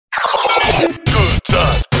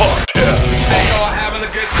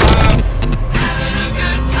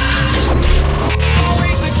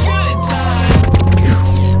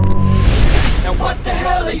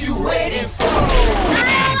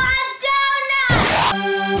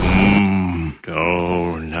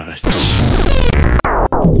Go nuts.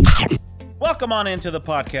 Welcome on into the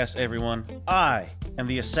podcast, everyone. I am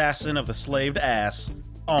the assassin of the slaved ass,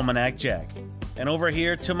 Almanac Jack. And over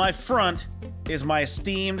here to my front is my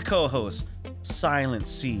esteemed co-host, Silent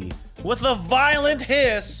C, with a violent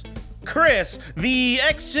hiss, Chris, the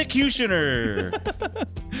Executioner.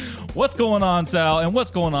 What's going on, Sal? And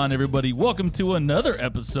what's going on, everybody? Welcome to another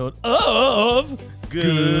episode of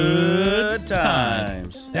Good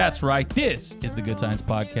Times. That's right. This is the Good Times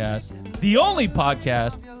Podcast, the only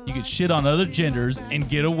podcast you can shit on other genders and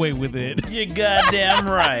get away with it. You're goddamn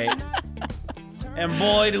right. And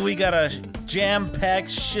boy, do we got a jam-packed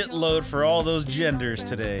shitload for all those genders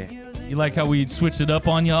today. You like how we switched it up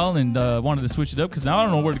on y'all and wanted to switch it up? Because now I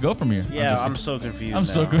don't know where to go from here. Yeah, I'm so confused. I'm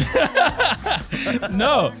so confused.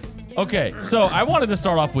 No. Okay, so I wanted to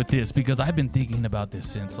start off with this because I've been thinking about this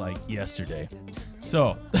since like yesterday.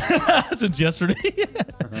 So, since yesterday.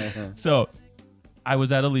 So, I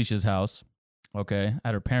was at Alicia's house, okay,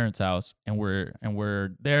 at her parents' house, and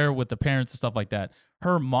we're there with the parents and stuff like that.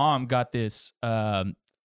 Her mom got this an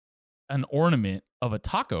ornament of a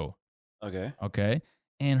taco. Okay.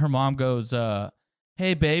 And her mom goes,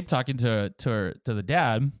 "Hey babe," talking to the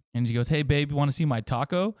dad, and she goes, "Hey babe, you want to see my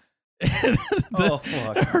taco?" And fuck.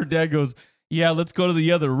 Her dad goes, "Yeah, let's go to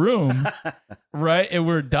the other room." Right? And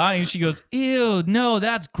we're dying. She goes, "Ew, no,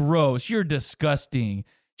 that's gross. You're disgusting."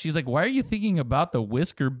 She's like, "Why are you thinking about the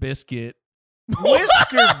Whisker biscuit?"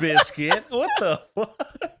 Whisker biscuit? What the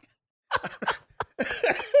fuck?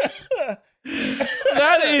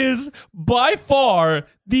 That is by far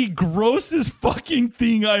the grossest fucking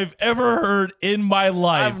thing I've ever heard in my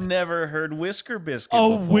life. I've never heard whisker biscuit A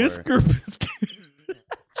before. whisker biscuit.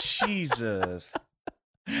 Jesus.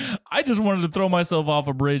 I just wanted to throw myself off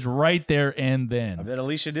a bridge right there and I then. bet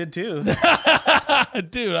Alicia did too.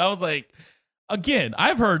 Dude, I was like, again,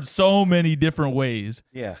 I've heard so many different ways,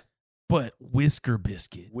 Yeah. but whisker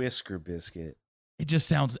biscuit. Whisker biscuit. It just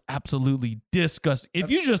sounds absolutely disgusting.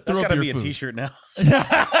 If you just throw That's up gotta your be a food. t-shirt now.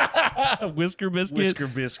 Whisker biscuit. Whisker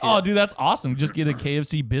biscuit. Oh, dude, that's awesome. Just get a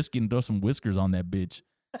KFC biscuit and throw some whiskers on that bitch.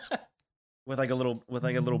 With like a little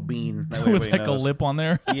bean. That way With everybody like knows. a lip on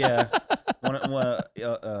there. Yeah. What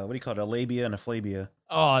do you call it? A labia and a flabia.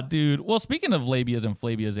 Oh, dude. Well, speaking of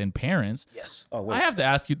labias and parents, Yes. Oh, wait. I have to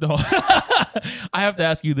ask you though. I have to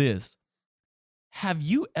ask you this: have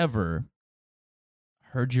you ever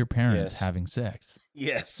heard your parents Yes. having sex?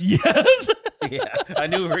 Yes. Yes. Yeah. I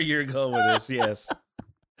knew where you were going with this. Yes.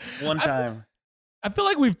 One time. I feel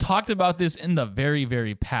like we've talked about this in the very,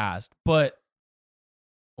 very past, but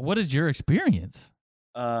what is your experience?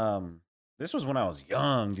 This was when I was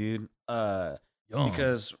young, dude. Young.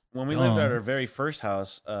 Because when we lived at our very first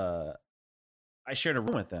house, I shared a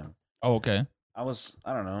room with them. Oh, okay. I was,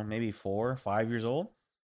 I don't know, maybe 4 or 5 years old.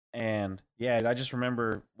 And yeah, I just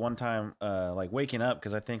remember one time, like waking up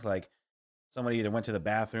because I think like somebody either went to the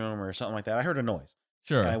bathroom or something like that. I heard a noise.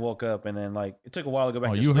 Sure. And I woke up and then like it took a while to go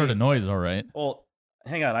back to you sleep. heard a noise, all right. Well,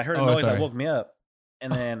 hang on. I heard a Oh, noise sorry. that woke me up.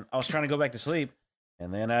 And then I was trying to go back to sleep.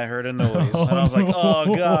 And then I heard a noise. And I was like,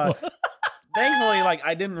 oh, God. Thankfully, like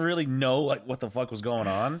I didn't really know like what the fuck was going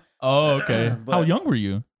on. Oh, okay. But- How young were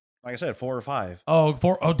you? Like I said, 4 or 5.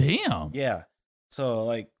 Oh, damn. Yeah. So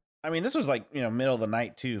like, I mean, this was like, middle of the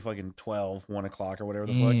night too, fucking 12, 1 o'clock or whatever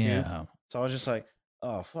the fuck too. Yeah. So I was just like,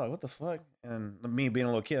 oh fuck, what the fuck? And me being a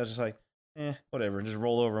little kid, I was just like, whatever, and just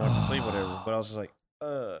roll over and went to sleep, whatever. But I was just like,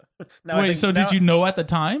 Now Wait, so did you know at the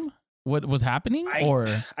time what was happening?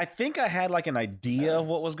 I think I had like an idea of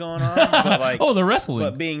what was going on, but like, oh, the wrestling.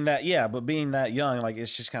 but being that young, like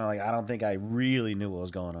it's just kind of like I don't think I really knew what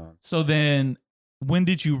was going on. So then, when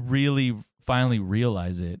did you really finally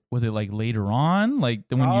realize it? Was it like later on, like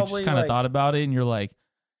when you Probably, just kind of like- thought about it and you're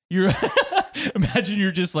imagine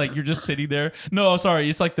you're just sitting there. No, sorry,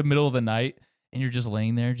 it's like the middle of the night and you're just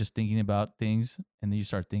laying there, just thinking about things, and then you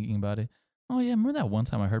start thinking about it. Oh yeah, remember that one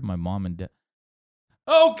time I heard my mom and dad.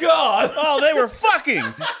 Oh God! Oh, they were fucking.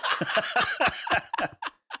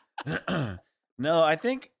 No, I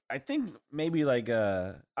think maybe like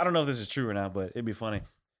I don't know if this is true or not, but it'd be funny.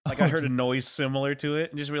 Like I heard a noise similar to it,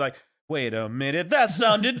 and just be like, "Wait a minute, that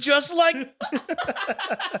sounded just like."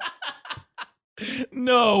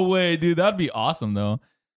 No way, dude. That'd be awesome though.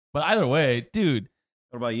 But either way, dude.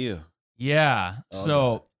 What about you? Yeah. Oh,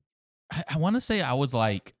 So I want to say I was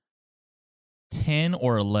like 10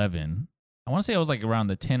 or 11. I want to say I was like around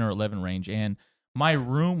the 10 or 11 range. And my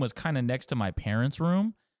room was kind of next to my parents'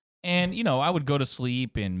 room. And, I would go to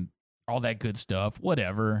sleep and all that good stuff,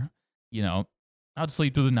 whatever. I'd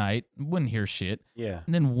sleep through the night, wouldn't hear shit. Yeah.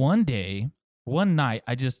 And then one night,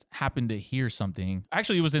 I just happened to hear something.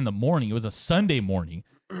 Actually, it was in the morning. It was a Sunday morning.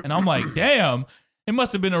 And I'm like, damn, it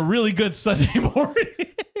must have been a really good Sunday morning.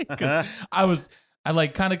 'Cause I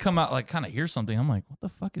like kind of come out, like kind of hear something. I'm like, what the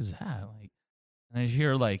fuck is that? Like, and I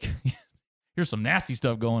hear like, here's some nasty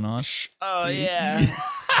stuff going on. Oh, yeah.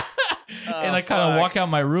 And I kind of walk out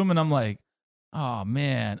my room and I'm like, oh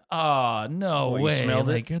man, oh no way. You smelled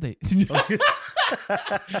like, it? Are they?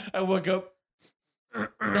 I woke up.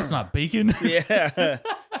 That's not bacon. Yeah.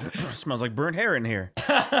 Smells like burnt hair in here.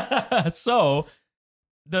 So,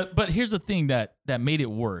 but here's the thing that made it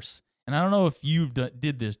worse. And I don't know if you've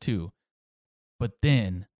did this too. But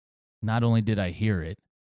then, not only did I hear it,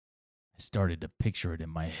 I started to picture it in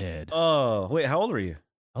my head. Oh, wait, how old were you?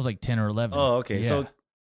 I was like 10 or 11. Oh, okay. Yeah. So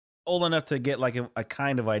old enough to get like a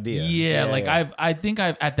kind of idea. Yeah, I think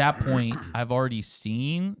at that point, I've already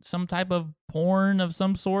seen some type of porn of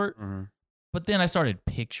some sort. Mm-hmm. But then I started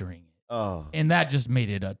picturing it. Oh. And that just made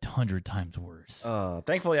it 100 times worse. Oh,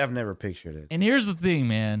 thankfully I've never pictured it. And here's the thing,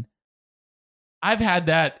 man. I've had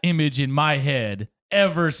that image in my head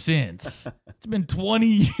ever since. It's been 20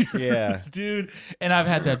 years, Yeah. dude. And I've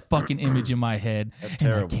had that fucking image in my head. That's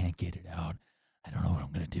terrible. And I can't get it out. I don't know what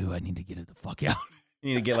I'm going to do. I need to get it the fuck out. You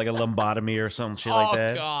need to get like a lumbotomy or some shit like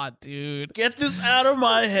that. Oh, God, dude. Get this out of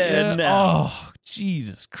my head now. Oh,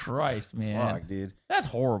 Jesus Christ, man. Fuck, dude. That's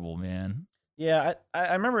horrible, man. Yeah,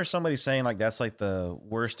 I remember somebody saying like that's like the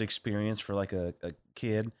worst experience for like a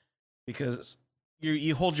kid because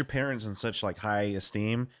you hold your parents in such like high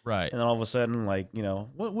esteem, Right. and then all of a sudden like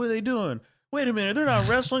what are they doing? Wait a minute, they're not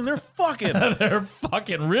wrestling, they're fucking. They're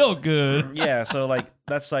fucking real good. Yeah, so like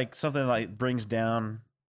that's like something like brings down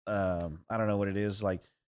I don't know what it is like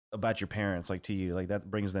about your parents like to you like that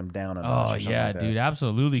brings them down a notch Oh or something yeah, like that. dude,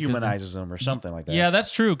 absolutely. Humanizes them or something like that. Yeah,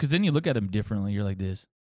 that's true. Because then you look at them differently. You're like this.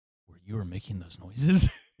 You were making those noises.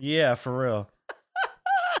 Yeah, for real.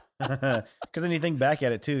 Because then you think back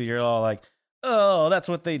at it too, you're all like, oh, that's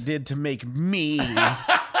what they did to make me.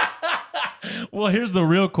 Well, here's the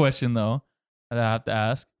real question though that I have to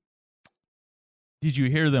ask. Did you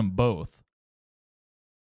hear them both?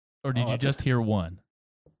 Or did you just hear one?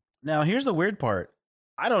 Now, here's the weird part.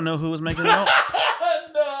 I don't know who was making the noise.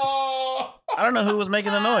 No. I don't know who was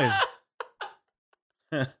making the noise.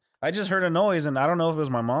 I just heard a noise, and I don't know if it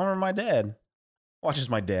was my mom or my dad. Watch, it's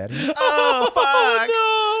my dad. Oh,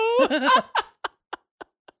 fuck!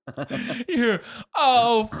 No. You hear,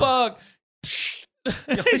 oh, fuck.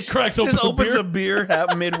 He cracks open just opens beer. a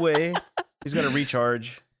beer midway. He's got to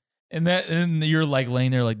recharge. And you're like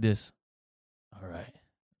laying there like this. All right.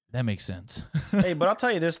 That makes sense. Hey, but I'll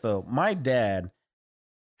tell you this, though. My dad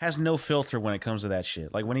has no filter when it comes to that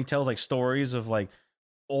shit. Like, when he tells, like, stories of, like,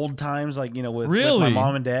 old times, like, with my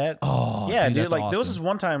mom and dad. Oh, yeah, dude. that's Like, awesome. there was this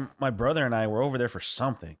one time my brother and I were over there for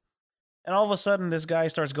something. And all of a sudden, this guy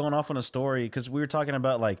starts going off on a story because we were talking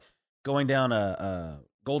about, like, going down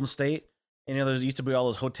Golden State. And, there used to be all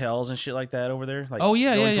those hotels and shit like that over there. Like,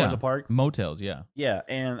 going towards the park. Motels, yeah. Yeah,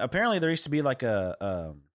 and apparently there used to be, like,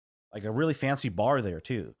 a really fancy bar there,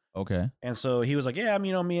 too. Okay. And so he was like, yeah,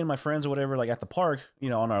 me and my friends or whatever, like, at the park,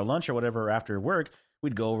 on our lunch or whatever after work,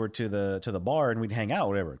 we'd go over to the bar and we'd hang out,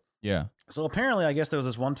 whatever. Yeah. So apparently, I guess there was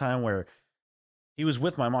this one time where he was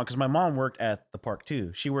with my mom because my mom worked at the park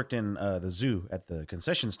too. She worked in the zoo at the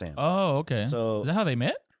concession stand. Oh, okay. So is that how they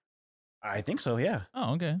met? I think so. Yeah.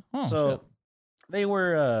 Oh, okay. Oh, so shit. they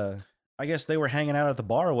were, I guess they were hanging out at the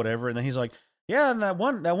bar or whatever. And then he's like, yeah, and that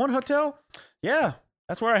one hotel, yeah,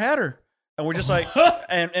 that's where I had her. And we're just like,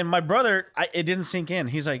 and my brother, it didn't sink in.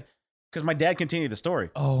 He's like, because my dad continued the story.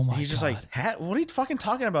 Oh my! He's just God. like, what are you fucking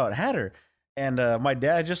talking about? Had her, and my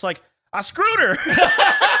dad just like, I screwed her.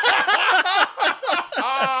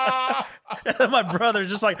 And then my brother's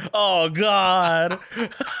just like, oh God.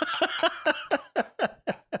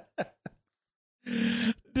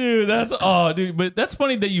 Dude, but that's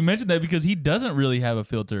funny that you mentioned that because he doesn't really have a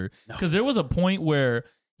filter. Because there was a point where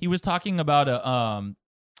he was talking about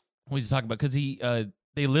what was he talking about? Because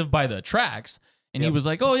they live by the tracks, and he was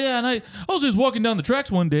like, "Oh yeah," and I was just walking down the tracks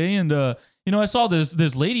one day, and I saw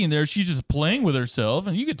this lady in there. She's just playing with herself,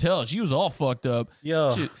 and you could tell she was all fucked up.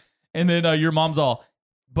 Yo, and then your mom's all,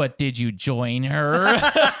 "But did you join her?"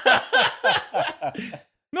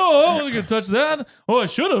 No, I wasn't gonna touch that. Oh, I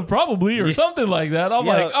should have probably, or something like that. I'm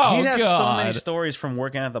like, oh, he has God. so many stories from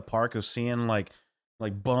working at the park of seeing like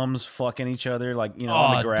bums fucking each other, like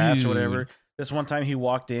on the grass dude. or whatever. This one time he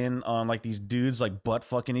walked in on like these dudes like butt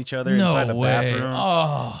fucking each other inside the bathroom.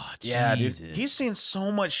 Oh, yeah, Jesus. dude. He's seen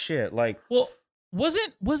so much shit. Like, well,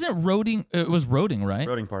 wasn't Roding? It was Roding, right?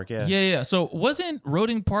 Roding Park, yeah. Yeah. So wasn't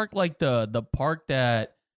Roding Park like the park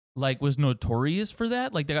that like was notorious for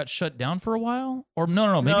that? Like they got shut down for a while, or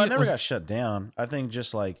no? Maybe it never got shut down. I think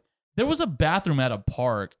just like There was a bathroom at a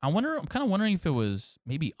park. I'm kind of wondering if it was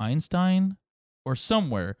maybe Einstein or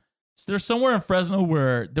somewhere. There's somewhere in Fresno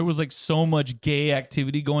where there was like so much gay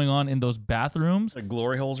activity going on in those bathrooms. Like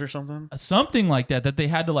glory holes or something? Something like that they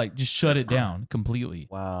had to like just shut it down completely.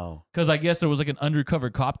 Wow. Because I guess there was like an undercover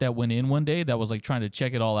cop that went in one day that was like trying to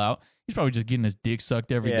check it all out. He's probably just getting his dick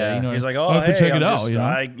sucked every day. You know, he's like, I have to check it out.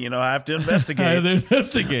 I have to investigate. I have to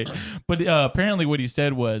investigate. But apparently what he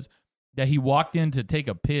said was that he walked in to take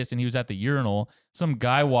a piss and he was at the urinal. Some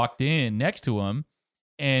guy walked in next to him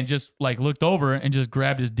and just like looked over and just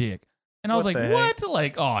grabbed his dick. And I was like, what?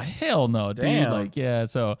 Like, oh, hell no, dude. Damn. Like, yeah,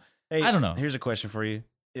 so hey, I don't know. Here's a question for you.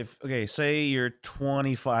 Say you're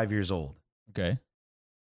 25 years old. Okay.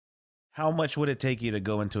 How much would it take you to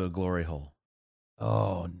go into a glory hole?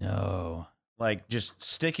 Oh, no. Like, just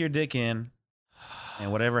stick your dick in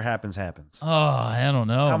and whatever happens, happens. Oh, I don't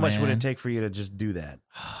know. How much would it take for you to just do that?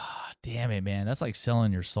 Damn it, man. That's like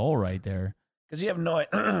selling your soul right there. Because you have no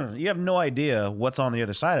idea what's on the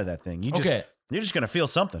other side of that thing. You're just going to feel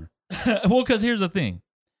something. Well, because here's the thing.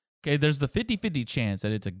 Okay, there's the 50-50 chance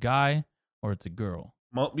that it's a guy or it's a girl.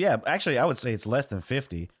 Well, yeah, actually, I would say it's less than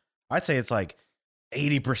 50. I'd say it's like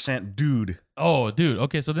 80% dude. Oh, dude.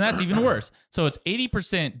 Okay, so then that's even worse. So it's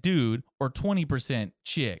 80% dude or 20%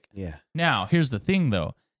 chick. Yeah. Now, here's the thing,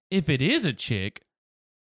 though. If it is a chick,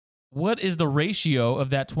 what is the ratio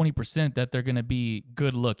of that 20% that they're going to be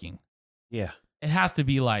good looking? Yeah. It has to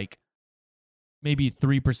be like maybe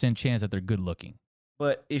 3% chance that they're good looking.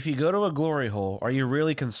 But if you go to a glory hole, are you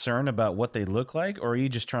really concerned about what they look like, or are you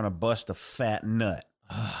just trying to bust a fat nut?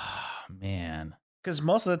 Man. Because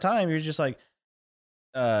most of the time, you're just like,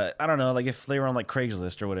 I don't know, like if they were on like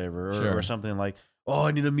Craigslist or whatever, or something like, oh,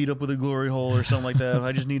 I need to meet up with a glory hole or something like that.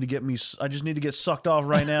 I just need to get sucked off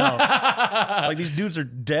right now. Like these dudes are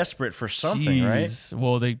desperate for something, right?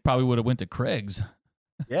 Well, they probably would have went to Craig's.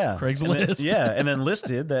 Yeah. Craigslist. And then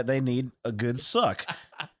listed that they need a good suck.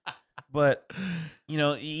 But,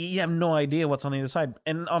 you have no idea what's on the other side.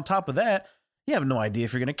 And on top of that, you have no idea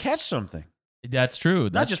if you're going to catch something. That's true.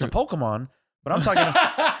 Not just a Pokemon, but I'm talking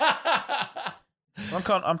I'm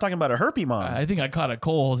talking about a Herpemon. I think I caught a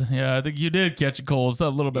cold. Yeah, I think you did catch a cold. It's a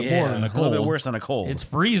little bit more than a cold. A little bit worse than a cold. It's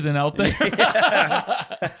freezing out there.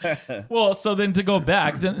 Well, so then to go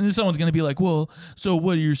back, then someone's going to be like, well, so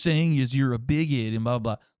what you're saying is you're a bigot and blah,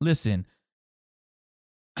 blah. Listen,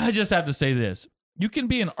 I just have to say this. You can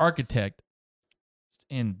be an architect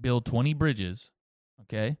and build 20 bridges,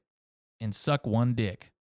 okay, and suck one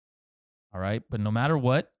dick, all right? But no matter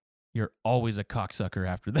what, you're always a cocksucker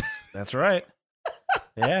after that. That's right.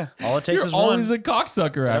 Yeah, all it takes is one. You're always a cocksucker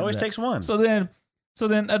after that. It always takes one. So then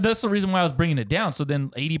that's the reason why I was bringing it down. So then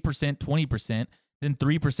 80%, 20%, then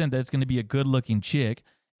 3% that's going to be a good-looking chick.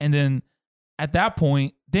 And then at that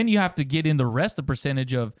point, then you have to get in the rest of the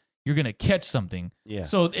percentage of you're going to catch something. Yeah.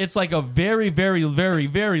 So it's like a very, very, very,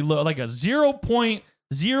 very low, like a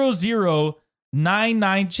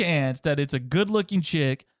 0.0099 chance that it's a good-looking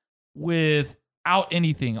chick without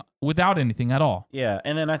anything at all. Yeah,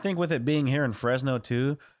 and then I think with it being here in Fresno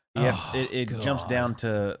too, it jumps down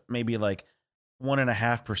to maybe like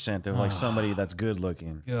 1.5% of like somebody that's good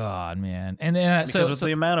looking. God, man, and then because with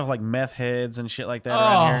the amount of like meth heads and shit like that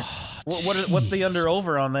around here, what's the under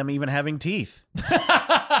over on them even having teeth?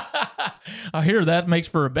 I hear that makes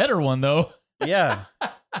for a better one though. Yeah,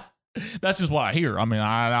 that's just what I hear. I mean, no,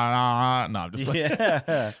 I'm just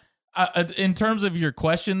yeah. In terms of your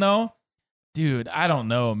question though. Dude, I don't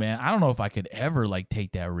know, man. I don't know if I could ever like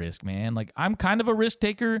take that risk, man. Like I'm kind of a risk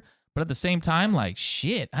taker, but at the same time, like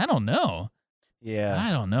shit, I don't know. Yeah,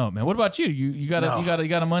 I don't know, man. What about you? You got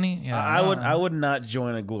a money? Yeah, I would not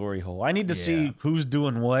join a glory hole. I need to see who's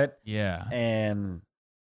doing what. Yeah, and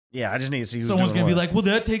I just need to see who's someone's doing gonna be like, well,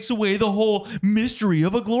 that takes away the whole mystery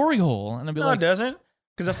of a glory hole, and I'd be no, like, it doesn't.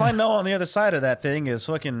 Because if I know on the other side of that thing is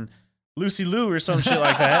fucking Lucy Lou or some shit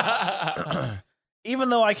like that.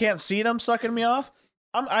 Even though I can't see them sucking me off,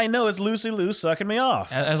 I know it's Lucy Lou sucking me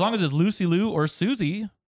off. As long as it's Lucy Lou or Susie.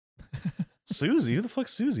 Susie? Who the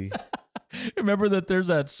fuck's Susie? Remember that there's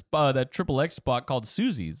that XXX spot called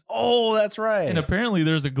Susie's. Oh, that's right. And apparently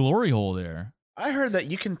there's a glory hole there. I heard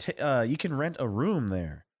that you can rent a room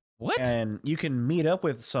there. What? And you can meet up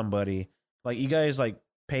with somebody. Like you guys like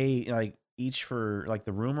pay like each for like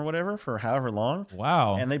the room or whatever for however long.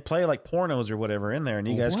 Wow. And they play like pornos or whatever in there, and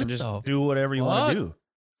you guys can just do whatever you want to do.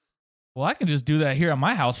 Well, I can just do that here at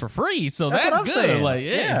my house for free, so that's what I'm good. Saying. Like,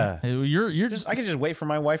 yeah, you're just I can just wait for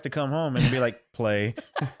my wife to come home and be like, play.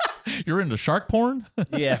 You're into shark porn?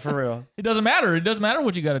 Yeah, for real. It doesn't matter. It doesn't matter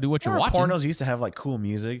what you got to do. What you're watching. Pornos used to have like cool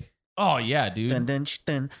music. Oh yeah, dude. Dun, dun,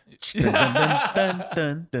 dun, dun, dun, dun,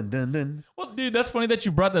 dun, dun, dun, dun. Well, dude, that's funny that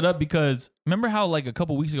you brought that up because remember how like a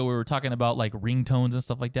couple weeks ago we were talking about like ringtones and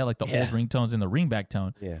stuff like that, like the old ringtones and the ringback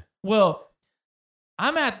tone. Yeah. Well,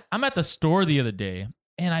 I'm at the store the other day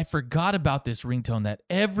and I forgot about this ringtone that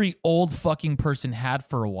every old fucking person had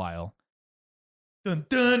for a while. Dun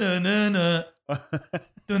dun dun dun dun.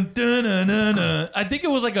 Dun, dun, dun, dun, dun. I think it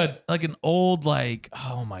was like an old like,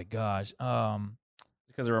 oh my gosh.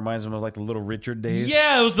 Because it reminds them of like the Little Richard days.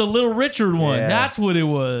 Yeah, it was the Little Richard one. Yeah. That's what it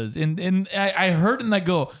was. And I heard it and I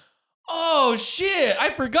go, oh shit,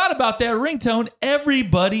 I forgot about that ringtone.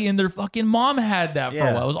 Everybody and their fucking mom had that for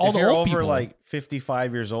a while. It was all if the you're old over people. like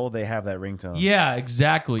 55 years old, they have that ringtone. Yeah,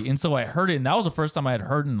 exactly. And so I heard it, and that was the first time I had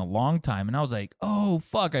heard it in a long time. And I was like, oh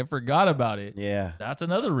fuck, I forgot about it. Yeah. That's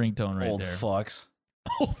another ringtone right Old there. fucks.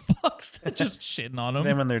 Old fucks. Just shitting on them.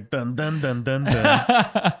 Them and their dun dun dun dun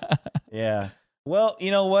dun. Yeah. Well, you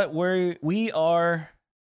know what? We are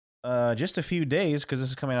just a few days, because this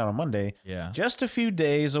is coming out on Monday. Yeah. Just a few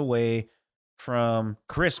days away from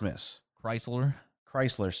Christmas. Chryslers.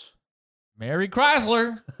 Merry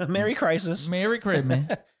Chrysler. Merry Crisis. Merry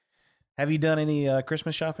Christmas. Have you done any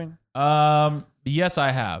Christmas shopping? Yes, I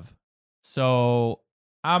have. So,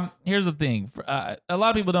 here's the thing. A lot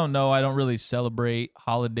of people don't know I don't really celebrate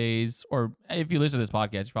holidays, or if you listen to this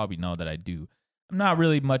podcast, you probably know that I do. I'm not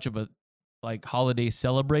really much of a like holiday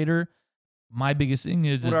celebrator. My biggest thing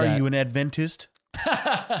is What is are that you, an Adventist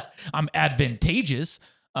I'm advantageous.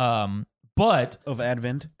 But of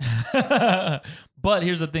Advent? but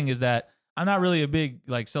here's the thing is that I'm not really a big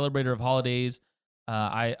like celebrator of holidays.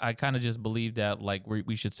 I kind of just believe that like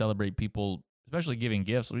we should celebrate people, especially giving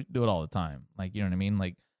gifts. We do it all the time. Like, you know what I mean?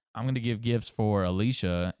 Like, I'm going to give gifts for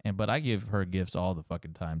Alicia, but I give her gifts all the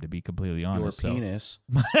fucking time, to be completely honest. Your penis.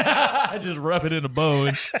 I just rub it in a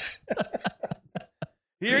bow.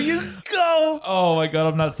 Here you go. Oh my God,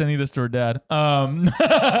 I'm not sending this to her dad.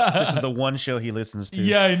 This is the one show he listens to.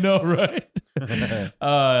 Yeah, I know, right?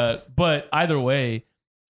 But either way,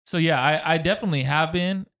 so yeah, I definitely have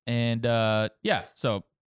been, and yeah, so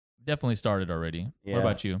definitely started already. Yeah. What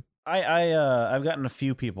about you? I've gotten a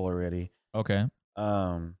few people already. Okay.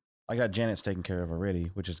 I got Janet's taken care of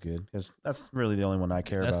already, which is good, because that's really the only one I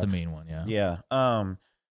care about. That's the main one, yeah. Yeah.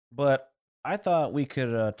 But I thought we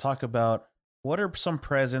could talk about what are some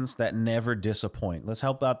presents that never disappoint. Let's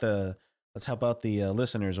help out the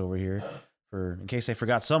listeners over here, in case they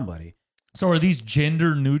forgot somebody. So are these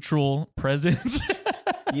gender neutral presents?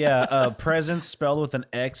 Yeah, presents spelled with an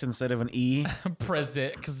X instead of an E.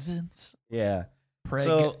 Presents. Yeah.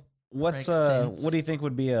 So what do you think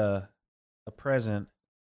would be a present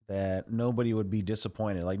that nobody would be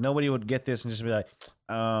disappointed? Like, nobody would get this and just be like,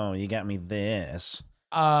 "Oh, you got me this."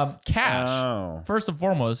 Cash. Oh. First and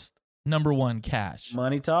foremost, number one, cash.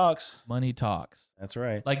 Money talks. Money talks. That's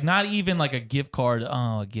right. Like, not even like a gift card.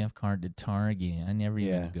 Oh, a gift card to Target. I never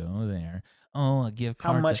even go there. Oh, a gift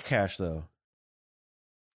card. How much cash though?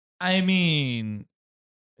 I mean,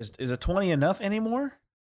 is a 20 enough anymore?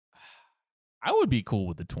 I would be cool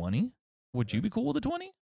with the 20. Would you be cool with the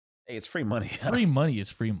 20? Hey, it's free money. Free money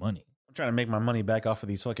is free money. I'm trying to make my money back off of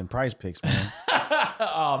these fucking prize picks, man.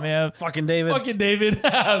 Oh, man. Fucking David. Fucking David.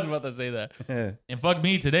 I was about to say that. And fuck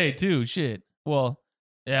me today, too. Shit. Well,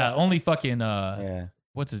 yeah, only fucking,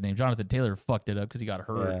 what's his name? Jonathan Taylor fucked it up because he got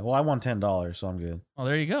hurt. Yeah, well, I won $10, so I'm good. Oh,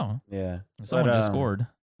 there you go. Yeah. Someone just scored.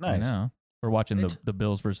 Nice. I know. We're watching the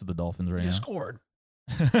Bills versus the Dolphins right now. Just scored.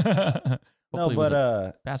 No,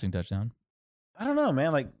 but passing touchdown. I don't know,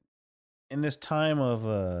 man. Like, in this time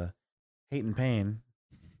of hate and pain,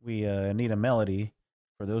 we need a melody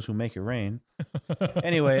for those who make it rain.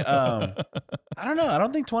 Anyway, I don't know. I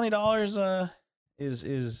don't think $20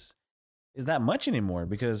 is that much anymore,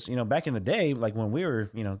 because, you know, back in the day, like when we were,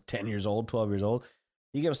 10 years old, 12 years old,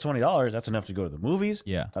 you give us $20, that's enough to go to the movies.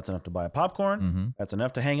 Yeah. That's enough to buy a popcorn. Mm-hmm. That's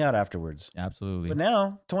enough to hang out afterwards. Absolutely. But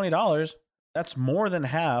now, $20, that's more than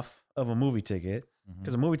half of a movie ticket,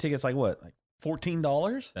 because a movie ticket's like what? Like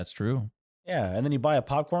 $14? That's true. Yeah, and then you buy a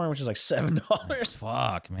popcorn, which is like $7.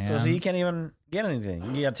 Fuck, man. So you can't even get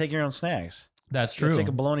anything. You got to take your own snacks. That's You true. take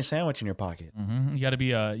a bologna sandwich in your pocket. Mm-hmm.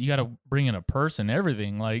 You got to bring in a purse and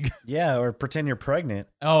everything. Like, yeah, or pretend you're pregnant.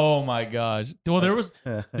 Oh my gosh. Well, there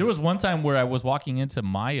was one time where I was walking into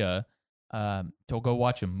Maya to go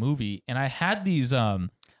watch a movie, and I had these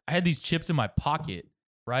chips in my pocket.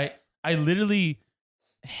 Right, I literally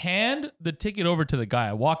hand the ticket over to the guy.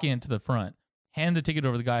 I walk into the front, hand the ticket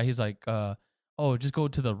over to the guy. He's like, "Oh, just go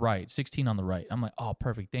to the right, 16 on the right." I'm like, "Oh,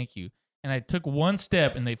 perfect, thank you." And I took one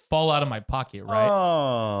step and they fall out of my pocket, right?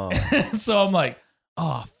 Oh. So I'm like,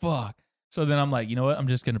 oh, fuck. So then I'm like, you know what? I'm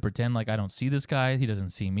just going to pretend like I don't see this guy. He doesn't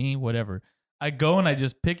see me, whatever. I go and I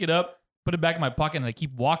just pick it up, put it back in my pocket, and I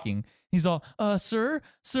keep walking. He's all, sir.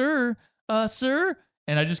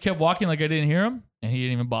 And I just kept walking like I didn't hear him, and he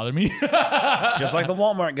didn't even bother me. Just like the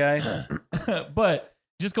Walmart guys. But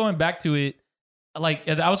just going back to it, like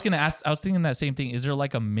I was thinking that same thing. Is there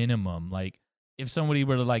like a minimum? Like if somebody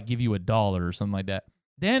were to like give you $1 or something like that,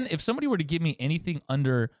 then if somebody were to give me anything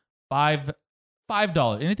under $5,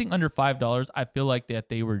 anything under $5, I feel like that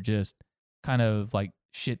they were just kind of like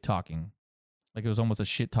shit talking. Like it was almost a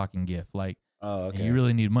shit talking gift. Like, oh, okay. You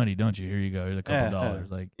really need money, don't you? Here you go. Here's a couple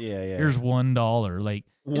dollars. Like, here's $1. Like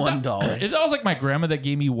 $1. It was like my grandma that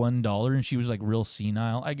gave me $1, and she was like real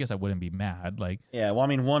senile. I guess I wouldn't be mad. Like, yeah. Well, I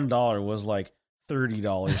mean, $1 was like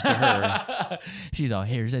 $30 to her. She's all,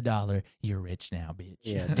 here's $1. You're rich now, bitch.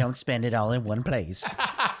 Yeah. Don't spend it all in one place.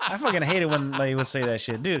 I fucking hate it when they would say that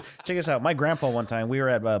shit. Dude, check this out. My grandpa one time, we were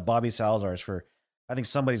at Bobby Salazar's for, I think,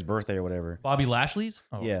 somebody's birthday or whatever. Bobby Lashley's?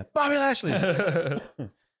 Oh. Yeah. Bobby Lashley's.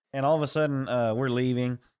 And all of a sudden, we're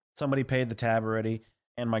leaving. Somebody paid the tab already.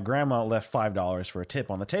 And my grandma left $5 for a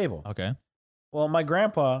tip on the table. Okay. Well, my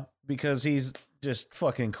grandpa, because he's just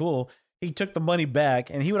fucking cool, he took the money back.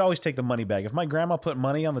 And he would always take the money back. If my grandma put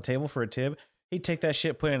money on the table for a tip, he'd take that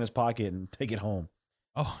shit, put it in his pocket, and take it home.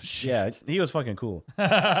 Oh, shit. Yeah, he was fucking cool.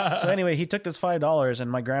 So anyway, he took this $5,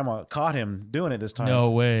 and my grandma caught him doing it this time.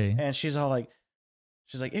 No way. And she's like,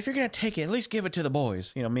 if you're going to take it, at least give it to the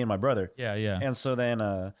boys. You know, me and my brother. Yeah, yeah. And so then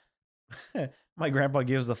my grandpa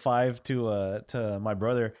gives the $5 to my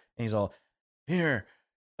brother, and he's all, here,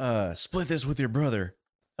 split this with your brother.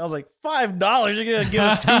 I was like, $5? You're gonna give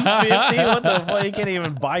us $2.50? What the fuck? You can't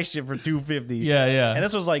even buy shit for $2.50. Yeah, yeah. And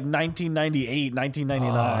this was like 1998,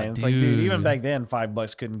 1999. Oh, it's like, dude, even back then,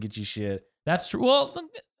 $5 couldn't get you shit. That's true. Well,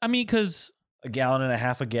 I mean, because a gallon and a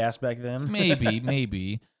half of gas back then.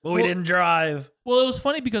 Maybe. But we didn't drive. Well, it was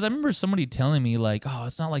funny because I remember somebody telling me like, "Oh,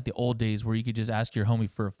 it's not like the old days where you could just ask your homie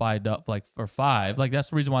for $5, like for $5." Like that's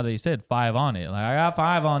the reason why they said $5 on it. Like I got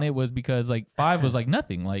 $5 on it was because like $5 was like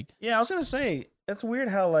nothing. Like yeah, I was gonna say that's weird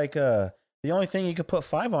how like the only thing you could put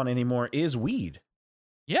 $5 on anymore is weed.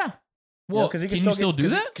 Yeah. Well, because can you still do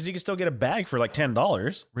that? Because you can still get a bag for like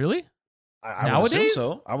 $10. Really? I Nowadays? would assume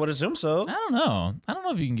so. I would assume so. I don't know. I don't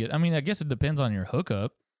know if you can get. I mean, I guess it depends on your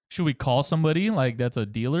hookup. Should we call somebody like that's a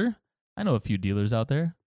dealer? I know a few dealers out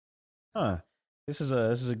there. Huh. This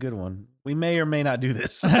is a good one. We may or may not do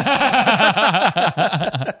this. Now,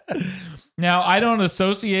 I don't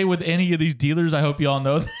associate with any of these dealers. I hope you all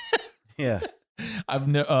know that. Yeah. I've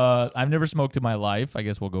never smoked in my life. I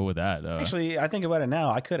guess we'll go with that. Actually, I think about it now.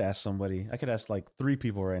 I could ask somebody. I could ask like 3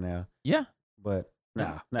 people right now. Yeah. But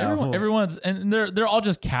no. Everyone's and they're all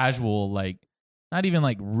just casual, like not even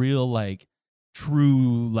like real like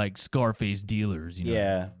true like Scarface dealers, you know.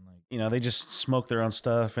 Yeah. You know, they just smoke their own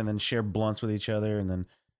stuff and then share blunts with each other and then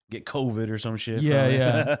get COVID or some shit.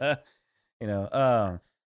 Yeah. You know,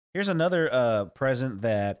 here's another present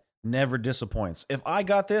that never disappoints. If I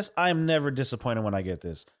got this, I'm never disappointed when I get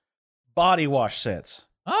this. Body wash sets.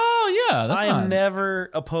 Oh, yeah. I am never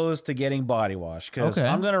opposed to getting body wash because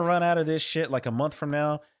I'm going to run out of this shit like a month from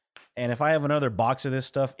now. And if I have another box of this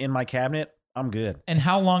stuff in my cabinet, I'm good. And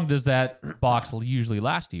how long does that box usually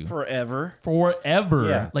last you? Forever.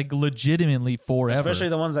 Yeah. Like legitimately forever. Especially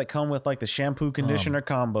the ones that come with like the shampoo conditioner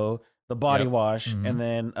combo, the body wash, and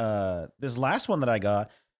then this last one that I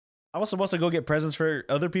got, I was supposed to go get presents for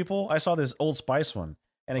other people. I saw this Old Spice one,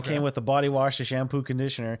 and it came with the body wash, the shampoo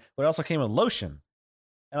conditioner, but it also came with lotion.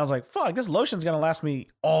 And I was like, fuck, this lotion's going to last me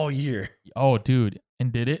all year. Oh, dude.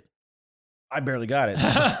 And did it? I barely got it.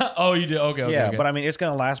 Oh, you did? Okay. Yeah, but I mean, it's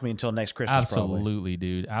going to last me until next Christmas. Absolutely,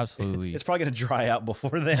 dude. Absolutely. It's probably going to dry out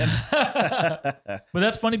before then. But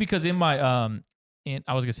that's funny because in my, I was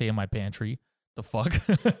going to say in my pantry, the fuck?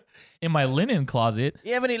 In my linen closet.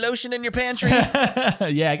 You have any lotion in your pantry?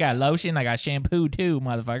 Yeah, I got lotion. I got shampoo too,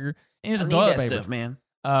 motherfucker. And some toilet paper. Stuff, man.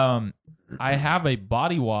 I have a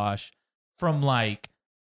body wash from like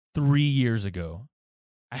 3 years ago.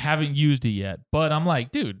 I haven't used it yet, but I'm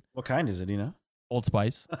like, dude. What kind is it, you know? Old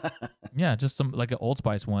Spice. Yeah, just some like an Old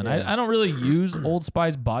Spice one. Yeah. I don't really use Old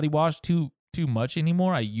Spice body wash too much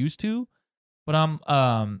anymore. I used to, but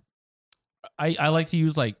I like to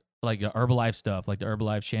use like the Herbalife stuff, like the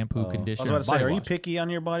Herbalife shampoo, conditioner. I was about to say, are you picky on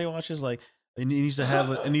your body washes? Like it needs to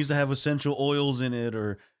have essential oils in it,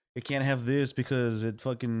 or it can't have this because it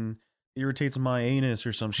fucking irritates my anus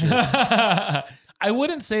or some shit. I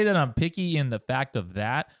wouldn't say that I'm picky in the fact of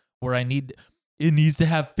that, where it needs to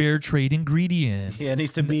have fair trade ingredients. Yeah, it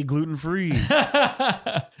needs to be gluten free.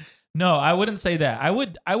 No, I wouldn't say that.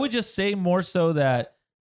 I would just say more so that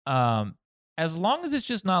as long as it's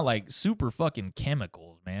just not like super fucking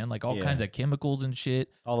chemicals, man. Like all kinds of chemicals and shit.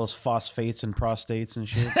 All those phosphates and prostates and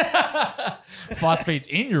shit. Phosphates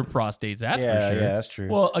in your prostates, that's for sure. Yeah, that's true.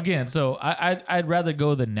 Well, again, so I'd rather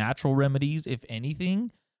go the natural remedies, if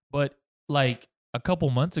anything. But like a couple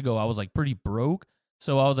months ago, I was like pretty broke.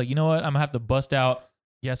 So I was like, you know what? I'm going to have to bust out,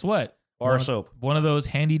 guess what? Bar soap. One of those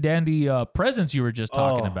handy dandy presents you were just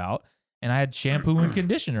talking about. And I had shampoo and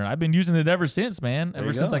conditioner. I've been using it ever since, man.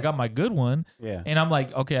 Ever since I got my good one. Yeah. And I'm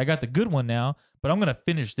like, okay, I got the good one now, but I'm going to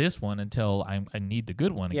finish this one until I need the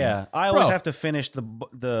good one again. Yeah. I always have to finish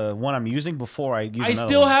the one I'm using before I use another one. I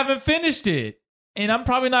still haven't finished it. And I'm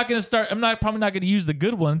probably not going to start. Probably not going to use the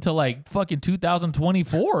good one until like fucking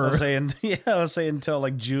 2024. I was saying until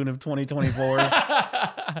like June of 2024.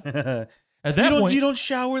 At that point, you don't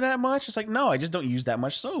shower that much? It's like, no, I just don't use that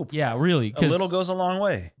much soap. Yeah, really. A little goes a long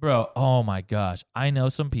way. Bro, oh my gosh. I know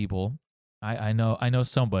some people. I know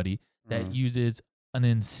somebody that uses an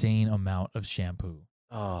insane amount of shampoo.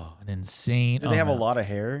 Oh. An insane Do they have a lot of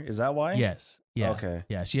hair? Is that why? Yes. Yeah. Okay.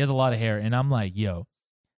 Yeah, she has a lot of hair. And I'm like, yo,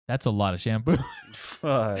 that's a lot of shampoo.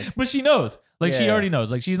 Fuck. But she knows. Like, she already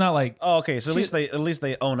knows. Like, she's not like... Oh, okay. So at least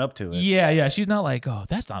they own up to it. Yeah. She's not like, oh,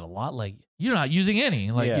 that's not a lot. Like, you're not using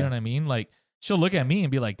any. Like, you know what I mean? Like, she'll look at me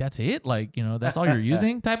and be like, that's it? Like, you know, that's all you're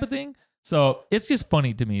using type of thing? So, it's just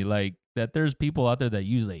funny to me, like, that there's people out there that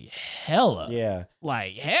use like hella. Yeah.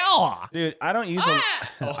 Like, hella. Dude, I don't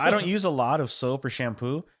use a lot of soap or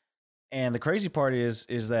shampoo. And the crazy part is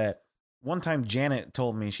that one time Janet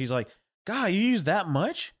told me, she's like, God, you use that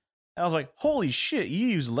much? And I was like, holy shit, you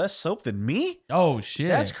use less soap than me? Oh, shit.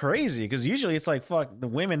 That's crazy. Because usually it's like, fuck, the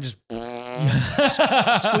women just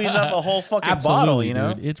squeeze out the whole fucking bottle, you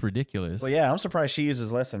know? Dude, it's ridiculous. Well, yeah, I'm surprised she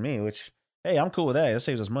uses less than me, which, hey, I'm cool with that. It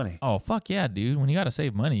saves us money. Oh, fuck yeah, dude. When you got to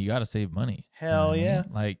save money, you got to save money. Hell yeah.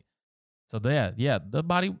 Like, so yeah, the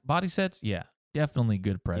body sets, yeah, definitely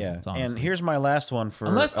good presents, honestly. And here's my last one for...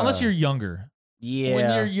 Unless you're younger. Yeah.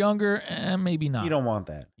 When you're younger, maybe not. You don't want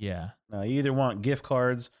that. Yeah. No, you either want gift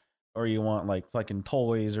cards or you want like fucking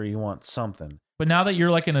toys or you want something. But now that you're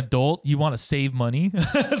like an adult, you want to save money.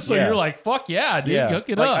 So you're like, fuck yeah, dude, hook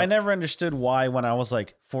it up. I never understood why when I was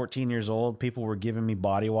like 14 years old, people were giving me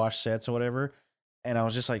body wash sets or whatever. And I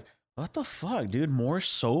was just like, what the fuck, dude? More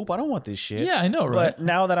soap? I don't want this shit. Yeah, I know, right? But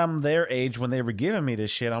now that I'm their age when they were giving me this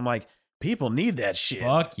shit, I'm like, people need that shit.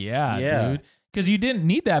 Fuck yeah, dude. Because you didn't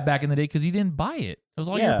need that back in the day because you didn't buy it. It was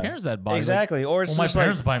all your parents that bought it. Exactly. Like, or it's my just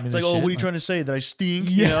parents buy me this like, shit. what are you trying to say? That I stink?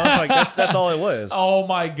 Yeah. You know, it's like, that's all it was. Oh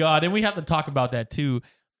my God. And we have to talk about that too.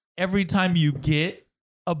 Every time you get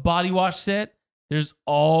a body wash set, there's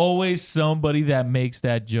always somebody that makes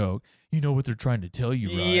that joke. You know what they're trying to tell you,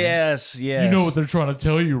 right? Yes. You know what they're trying to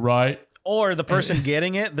tell you, right? Or the person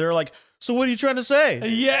getting it, they're like, so what are you trying to say?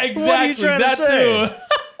 Yeah, exactly. What are you trying to say? Too.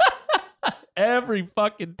 Every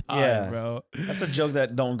fucking time, bro. That's a joke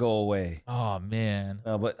that don't go away. Oh, man.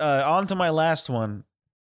 But on to my last one.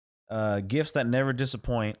 Gifts that never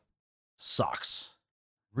disappoint. Socks.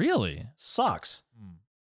 Really? Socks.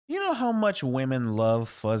 You know how much women love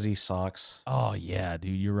fuzzy socks? Oh, yeah,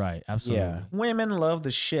 dude. You're right. Absolutely. Yeah. Women love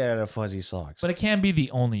the shit out of fuzzy socks. But it can't be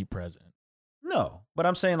the only present. No. But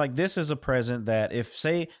I'm saying, like, this is a present that if,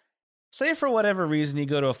 say for whatever reason, you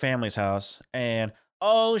go to a family's house and,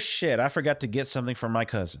 oh, shit, I forgot to get something for my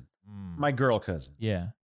cousin. My girl cousin. Yeah.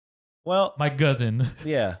 Well. My cousin.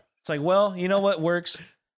 Yeah. It's like, well, you know what works?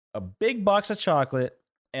 A big box of chocolate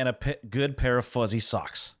and a good pair of fuzzy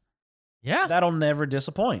socks. Yeah. That'll never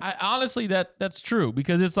disappoint. Honestly, that's true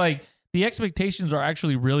because it's like the expectations are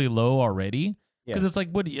actually really low already. Because it's like,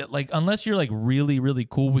 what do you, like, unless you're like really, really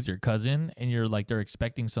cool with your cousin and you're like, they're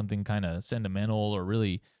expecting something kind of sentimental or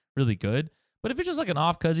really, really good. But if it's just like an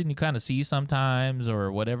off cousin you kind of see sometimes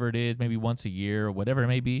or whatever it is, maybe once a year or whatever it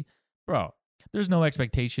may be, bro, there's no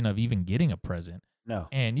expectation of even getting a present. No.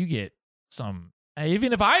 And you get some,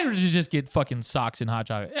 even if I were to just get fucking socks and hot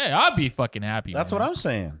chocolate, hey, I'd be fucking happy. That's what I'm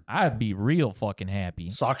saying. I'd be real fucking happy.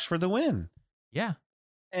 Socks for the win. Yeah.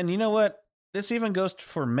 And you know what? This even goes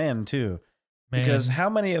for men too. Man, because how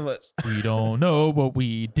many of us... we don't know what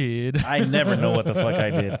we did. I never know what the fuck I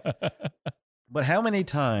did. But how many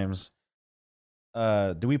times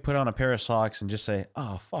do we put on a pair of socks and just say,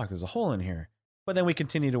 oh, fuck, there's a hole in here. But then we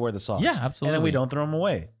continue to wear the socks. Yeah, absolutely. And then we don't throw them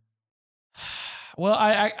away. Well,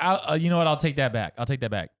 I you know what? I'll take that back.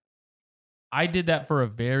 I did that for a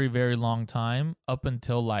very, very long time up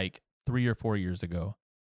until like 3 or 4 years ago.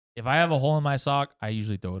 If I have a hole in my sock, I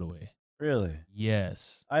usually throw it away. Really?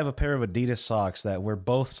 Yes. I have a pair of Adidas socks that where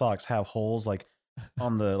both socks have holes like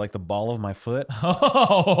on the ball of my foot.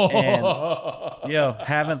 Oh. And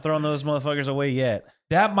haven't thrown those motherfuckers away yet.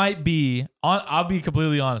 That might be I'll be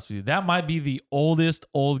completely honest with you. That might be the oldest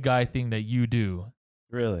old guy thing that you do.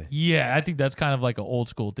 Really? Yeah, I think that's kind of like an old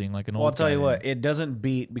school thing, like an old. Well, I'll tell you thing. what, it doesn't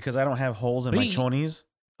beat because I don't have holes in my chonies.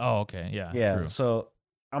 Oh, okay, yeah, Yeah. true. So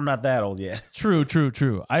I'm not that old yet. True.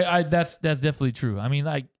 I that's definitely true. I mean,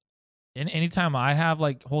 like, anytime I have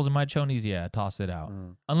like holes in my chonies, yeah, toss it out.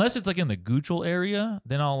 Unless it's like in the Goochel area,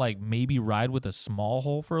 then I'll like maybe ride with a small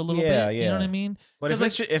hole for a little bit. Yeah. You know what I mean? But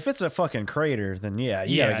if it's a fucking crater, then you gotta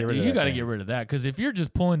get rid of that. You gotta get rid of that because if you're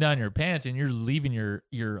just pulling down your pants and you're leaving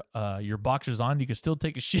your boxers on, you can still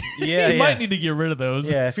take a shit. You might need to get rid of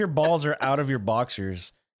those. Yeah, if your balls are out of your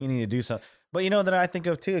boxers, you need to do something. But you know that I think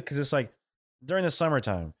of too, because it's like during the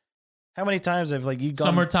summertime. How many times have like you gone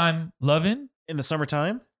summertime loving in the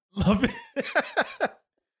summertime? Love it.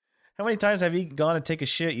 How many times have you gone to take a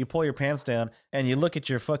shit? You pull your pants down and you look at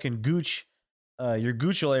your fucking gooch, your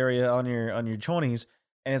goochal area on your chonies,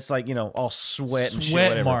 and it's like all sweat and shit.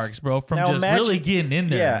 Sweat marks, bro, from now just really getting in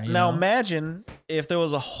there. Yeah. Now imagine if there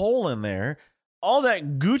was a hole in there, all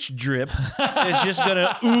that gooch drip is just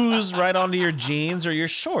gonna ooze right onto your jeans or your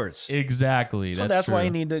shorts. Exactly. So that's why you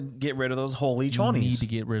need to get rid of those holy chonies. You need to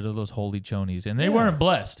get rid of those holy chonies, and they weren't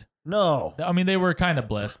blessed. No. I mean, they were kind of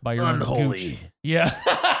blessed by your unholy. Gooch. Yeah.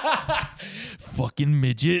 Fucking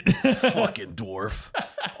midget. Fucking dwarf.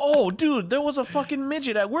 Oh, dude, there was a fucking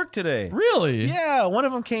midget at work today. Really? Yeah, one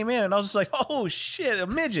of them came in, and I was just like, oh, shit, a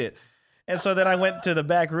midget. And so then I went to the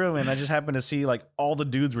back room, and I just happened to see, like, all the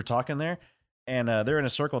dudes were talking there, and they're in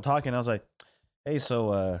a circle talking. I was like, hey,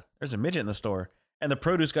 so there's a midget in the store. And the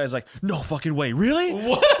produce guy's like, no fucking way. Really?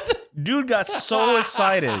 What? Dude got so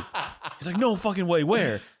excited. He's like, no fucking way.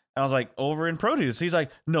 Where? And I was like, over in produce. He's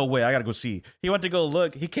like, no way, I gotta go see. He went to go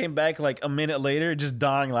look. He came back like a minute later, just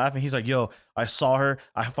dying laughing. He's like, yo, I saw her.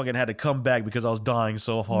 I fucking had to come back because I was dying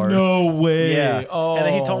so hard. No way. Yeah. Oh, and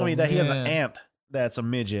then he told me that he has an aunt that's a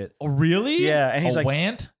midget. Oh, really? Yeah. And he's a like,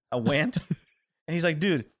 want? A want? And he's like,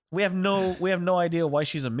 dude, we have no idea why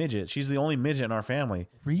she's a midget. She's the only midget in our family.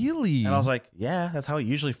 Really? And I was like, yeah, that's how it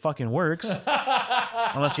usually fucking works.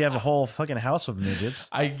 Unless you have a whole fucking house of midgets.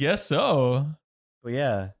 I guess so. But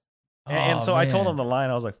yeah. And so I told him the line.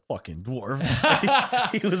 I was like, fucking dwarf.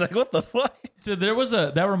 He was like, what the fuck? So there was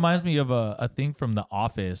that reminds me of a thing from The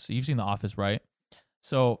Office. You've seen The Office, right?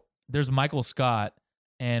 So there's Michael Scott,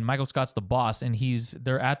 and Michael Scott's the boss, and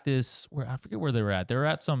they're at this, I forget where they were at. They were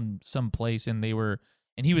at some place, and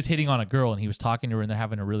he was hitting on a girl, and he was talking to her, and they're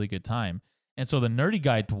having a really good time. And so the nerdy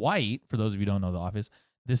guy, Dwight, for those of you who don't know The Office,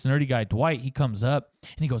 this nerdy guy, Dwight, he comes up,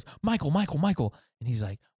 and he goes, Michael. And he's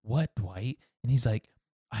like, what, Dwight? And he's like,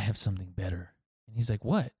 I have something better. And he's like,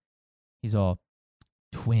 what? He's all,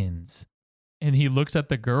 twins. And he looks at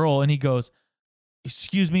the girl and he goes,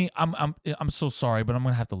 excuse me, I'm so sorry, but I'm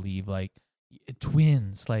gonna have to leave. Like,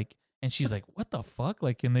 twins. Like, and she's like, what the fuck?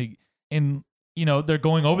 Like, and they're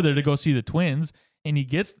going over there to go see the twins. And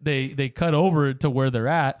they cut over to where they're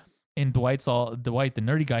at. And Dwight, the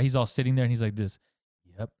nerdy guy, he's all sitting there and he's like this,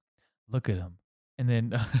 yep, look at him. And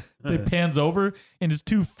then it pans over, and it's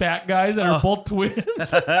two fat guys that are both twins.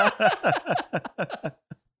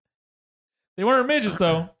 They weren't midgets,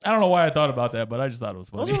 though. I don't know why I thought about that, but I just thought it was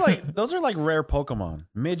funny. Those are like rare Pokemon.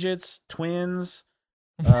 Midgets, twins,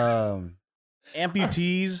 amputees.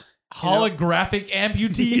 Holographic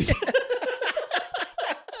amputees.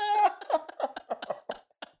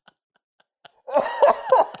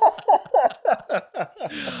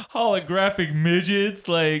 Holographic midgets,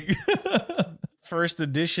 like... First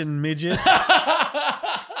edition midget.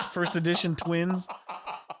 First edition twins.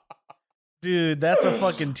 Dude, that's a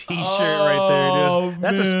fucking t-shirt right there, dude.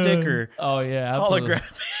 That's a sticker. Oh, yeah. Absolutely.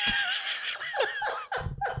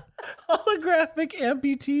 Holographic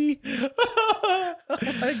amputee. Oh,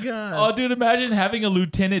 my God. Oh, dude, imagine having a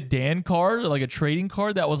Lieutenant Dan card, like a trading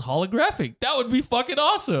card that was holographic. That would be fucking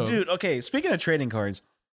awesome. Dude, okay, speaking of trading cards,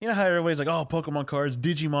 you know how everybody's like, oh, Pokemon cards,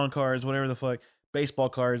 Digimon cards, whatever the fuck, baseball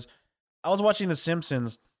cards. I was watching The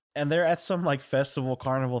Simpsons, and they're at some like festival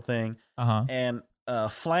carnival thing, and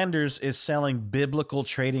Flanders is selling biblical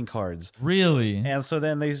trading cards. Really? And so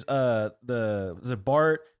then is it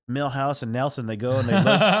Bart, Milhouse, and Nelson? They go and they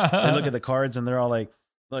look at the cards, and they're all like,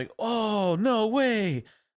 oh no way,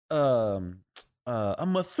 a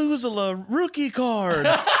Methuselah rookie card.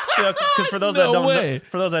 Because for those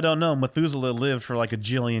that don't know, Methuselah lived for like a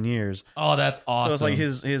jillion years. Oh, that's awesome. So it's like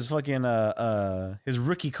his fucking his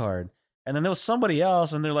rookie card. And then there was somebody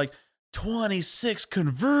else, and they're like, 26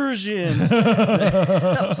 conversions.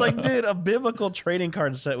 I was like, dude, a biblical trading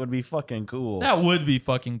card set would be fucking cool. That would be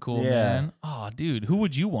fucking cool, man. Oh, dude, who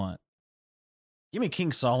would you want? Give me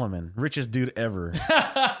King Solomon, richest dude ever.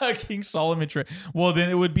 King Solomon. Well, then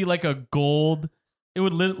it would be like a gold. It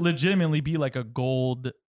would legitimately be like a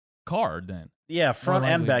gold card then. Yeah, front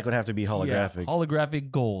and back would have to be holographic. Yeah,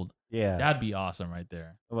 holographic gold. Yeah. That'd be awesome right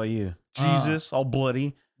there. What about you? Jesus, all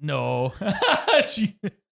bloody. No.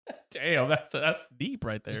 Damn, that's deep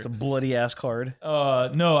right there. Just a bloody ass card.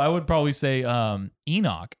 No, I would probably say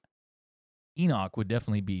Enoch. Enoch would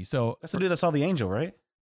definitely be. So that's the dude that saw the angel, right?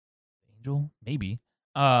 Angel, maybe.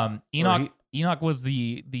 Enoch was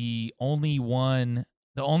the only one,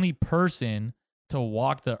 the only person to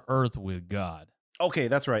walk the earth with God. Okay,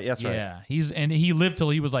 that's right. That's right. Yeah, he lived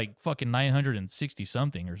till he was like fucking 960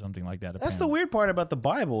 something or something like that. Apparently. That's the weird part about the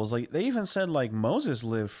Bible is like they even said like Moses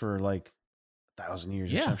lived for like 1,000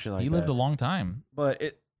 years or some shit like that. He lived a long time. But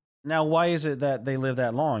now why is it that they live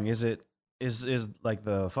that long? Is it is like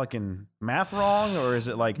the fucking math wrong, or is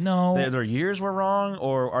it like no their years were wrong,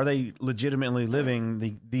 or are they legitimately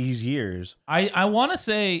living these years? I want to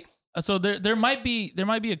say so. There might be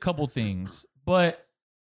a couple things, but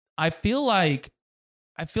I feel like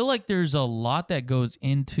there's a lot that goes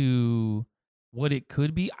into what it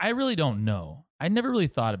could be. I really don't know. I never really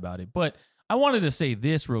thought about it, but I wanted to say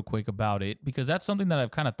this real quick about it because that's something that I've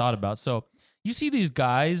kind of thought about. So you see these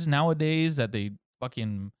guys nowadays that they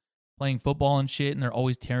fucking playing football and shit, and they're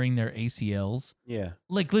always tearing their ACLs. Yeah.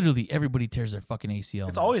 Like literally everybody tears their fucking ACL.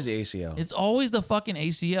 It's always the ACL. It's always the fucking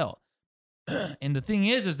ACL. And the thing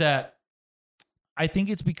is that I think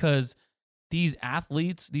it's because these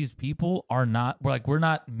athletes, these people we're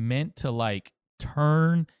not meant to like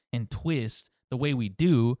turn and twist the way we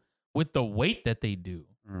do with the weight that they do.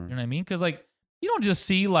 You know what I mean? Because like you don't just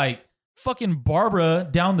see like fucking Barbara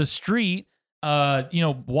down the street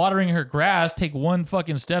watering her grass, take one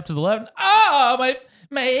fucking step to the left. My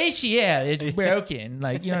ACL is broken.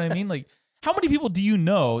 Like, you know what I mean? Like, how many people do you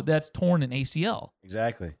know that's torn an ACL?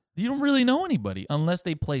 Exactly. You don't really know anybody unless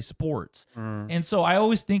they play sports. And so I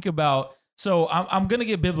always think about. So I'm gonna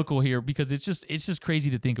get biblical here because it's just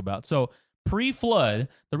crazy to think about. So pre-flood,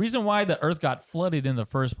 the reason why the earth got flooded in the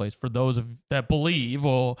first place, for those that believe,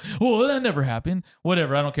 that never happened.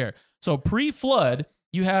 Whatever, I don't care. So pre-flood.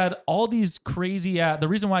 You had all these crazy. The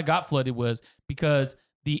reason why it got flooded was because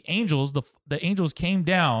the angels, the angels came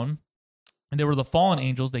down, and they were the fallen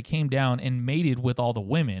angels. They came down and mated with all the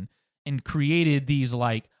women and created these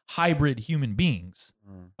like hybrid human beings.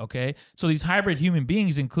 Okay, so these hybrid human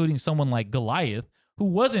beings, including someone like Goliath, who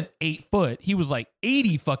wasn't 8 foot, he was like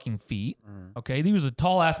 80 fucking feet. Okay, he was a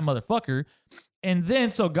tall ass motherfucker. And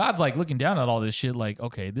then so God's like looking down at all this shit, like,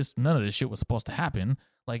 okay, none of this shit was supposed to happen.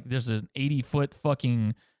 Like there's an 80-foot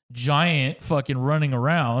fucking giant fucking running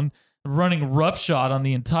around, running roughshod on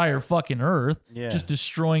the entire fucking earth, just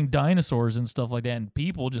destroying dinosaurs and stuff like that, and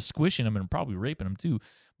people just squishing them and probably raping them too.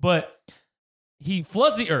 But he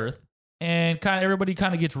floods the earth, and everybody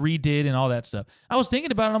kind of gets redid and all that stuff. I was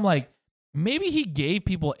thinking about it, I'm like, maybe he gave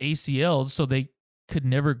people ACLs so they could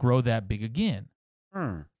never grow that big again.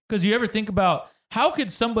 Because you ever think about how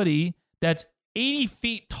could somebody that's 80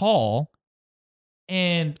 feet tall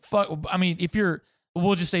and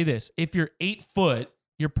we'll just say this, if you're 8 foot,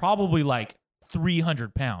 you're probably like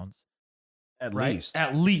 300 pounds. At least.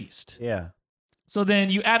 At least. Yeah. So then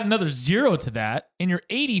you add another 0 to that, and you're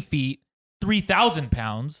 80 feet, 3,000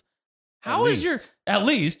 pounds. How is your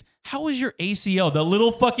ACL, the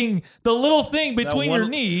little thing between your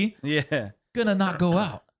knee, gonna not go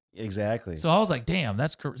out? Exactly. So I was like, damn,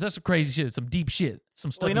 that's some crazy shit, some deep shit,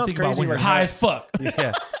 some stuff you think crazy, about when you're like high as fuck.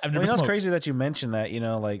 Yeah. I've never it's crazy that you mentioned that,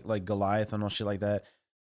 like Goliath and all shit like that.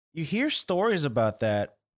 You hear stories about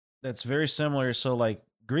that's very similar. So like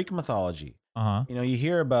Greek mythology, you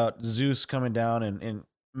hear about Zeus coming down and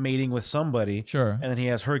mating with somebody. Sure. And then he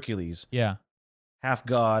has Hercules. Yeah. Half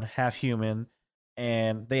god, half human.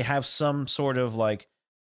 And they have some sort of like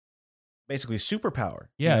basically superpower.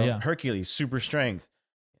 Yeah. Hercules, super strength.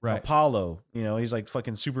 Right. Apollo, he's like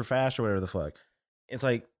fucking super fast or whatever the fuck. It's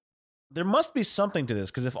like, there must be something to this,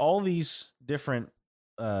 because if all these different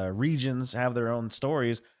regions have their own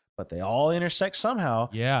stories, but they all intersect somehow,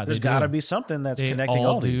 there's got to be something that's connecting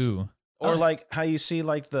all these. Or like how you see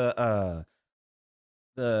like the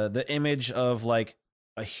image of like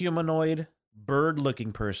a humanoid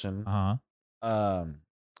bird-looking person,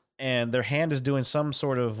 and their hand is doing some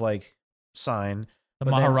sort of like sign. The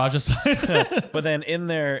Maharaja sign. But then in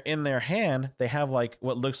their hand, they have like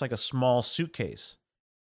what looks like a small suitcase.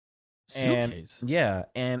 Suitcase?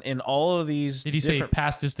 And in all of these... Did he say,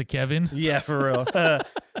 pass this to Kevin? Yeah, for real.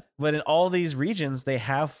 But in all these regions, they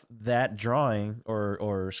have that drawing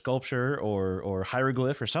or sculpture or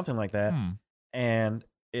hieroglyph or something like that. And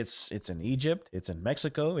It's in Egypt. It's in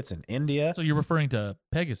Mexico. It's in India. So you're referring to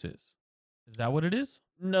Pegasus? Is that what it is?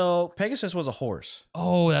 No, Pegasus was a horse.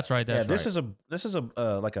 Oh, that's right. That's this right. this is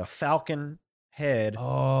a like a falcon head.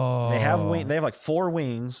 Oh, They have They have like 4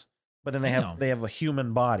 wings, but then Damn. they have a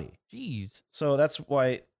human body. Jeez. So that's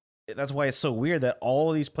why it's so weird that all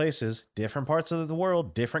of these places, different parts of the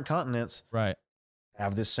world, different continents, Right.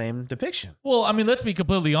 have this same depiction. Well, I mean, let's be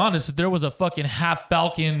completely honest. If there was a fucking half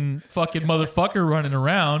falcon fucking motherfucker running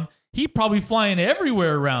around, he'd probably flying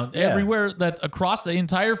everywhere around, everywhere that across the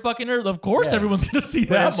entire fucking earth. Of course, everyone's gonna see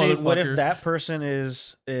that motherfucker. What if that person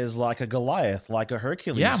is like a Goliath, like a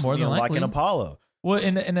Hercules, Yeah, more than like likely. an Apollo? Well,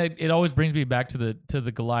 and it always brings me back to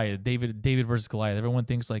the Goliath, David versus Goliath. Everyone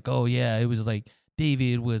thinks like, oh yeah, it was like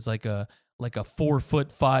David was like a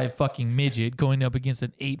 4'5" fucking midget going up against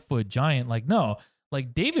an 8-foot giant. Like no,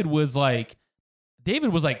 like David was like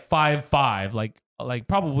 5'5", like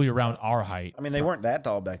probably around our height. I mean, they weren't that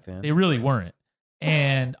tall back then. They really weren't.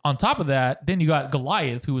 And on top of that, then you got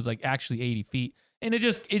Goliath, who was like actually 80 feet. And it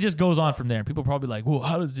just goes on from there. And people are probably like, well,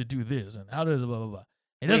 how does it do this? And how does it blah, blah, blah.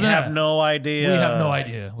 It doesn't have no idea. We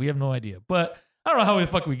have no idea. But I don't know how the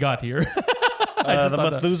fuck we got here. The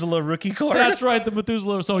Methuselah rookie card? That's right, the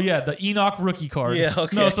Methuselah. So yeah, the Enoch rookie card. Yeah,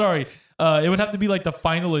 okay. No, sorry. It would have to be like the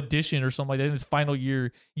final edition or something like that in his final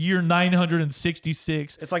year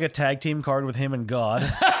 966. It's like a tag team card with him and God.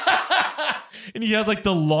 And he has like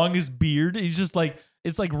the longest beard. He's just like,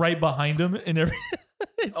 it's like right behind him and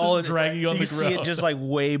it's just dragging on the ground. You see it just like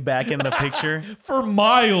way back in the picture. For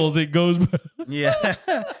miles it goes. Yeah.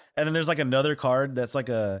 And then there's like another card that's like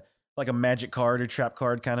a magic card or trap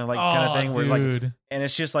card kind of thing where dude. like, and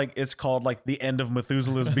it's just like, it's called like the end of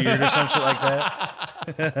Methuselah's beard or some shit like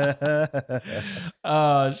that.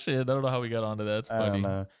 Oh shit. I don't know how we got onto that. That's funny. I don't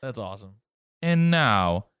know. That's awesome. And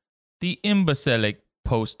now, the imbecilic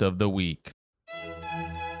post of the week.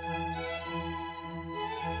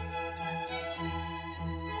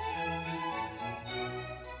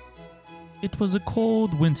 It was a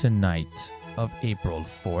cold winter night of April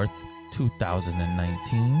 4th,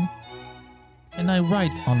 2019, and I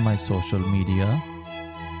write on my social media,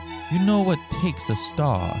 you know what takes a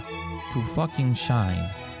star to fucking shine?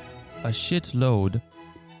 A shitload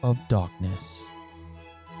of darkness.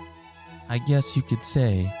 I guess you could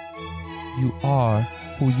say, you are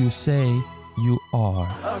who you say you are.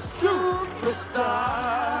 A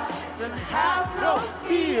superstar, then have no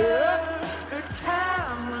fear. The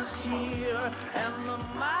camera's here and the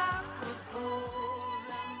microphones.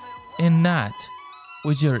 And that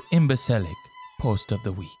was your imbecilic post of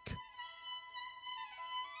the week.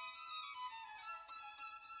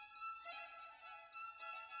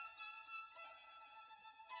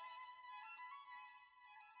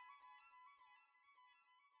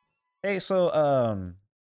 Hey, so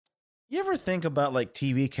you ever think about like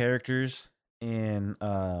TV characters in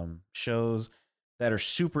shows that are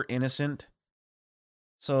super innocent?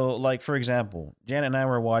 So like, for example, Janet and I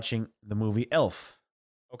were watching the movie Elf.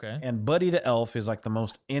 Okay. And Buddy the Elf is like the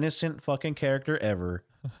most innocent fucking character ever.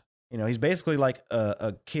 You know, he's basically like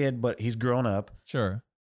a kid, but he's grown up. Sure.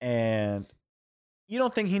 And you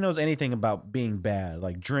don't think he knows anything about being bad,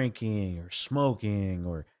 like drinking or smoking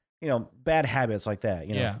or, you know, bad habits like that.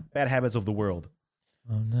 You know, bad habits of the world.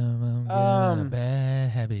 Oh no, I'm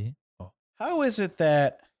bad habit. Oh. How is it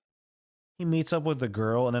that he meets up with a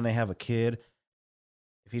girl and then they have a kid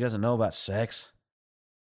if he doesn't know about sex?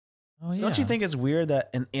 Oh yeah. Don't you think it's weird that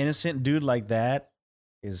an innocent dude like that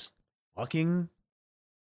is fucking?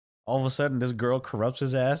 All of a sudden, this girl corrupts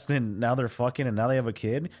his ass, and now they're fucking, and now they have a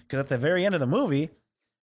kid. Because at the very end of the movie,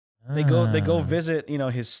 they go visit, you know,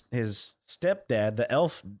 his stepdad, the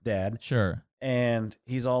elf dad. Sure. And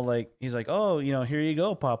he's like, oh, you know, here you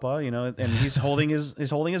go, Papa, you know, and he's holding his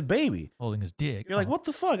baby, holding his dick. You're like, what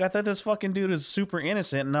the fuck? I thought this fucking dude is super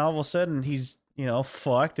innocent, and now all of a sudden he's, you know,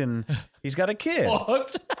 fucked, and he's got a kid.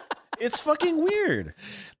 Fucked. It's fucking weird.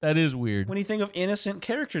 That is weird. When you think of innocent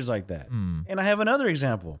characters like that. Hmm. And I have another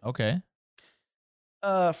example. Okay.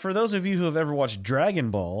 For those of you who have ever watched Dragon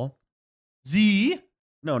Ball. Z?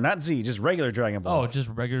 No, not Z, just regular Dragon Ball. Oh, just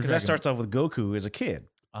regular Dragon Ball. Because that starts off with Goku as a kid.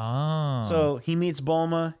 Ah. So he meets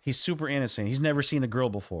Bulma. He's super innocent. He's never seen a girl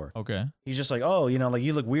before. Okay. He's just like, oh, you know, like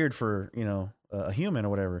you look weird for, you know, a human or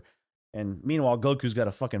whatever. And meanwhile, Goku's got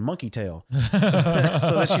a fucking monkey tail. So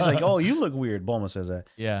then she's like, oh, you look weird. Bulma says that.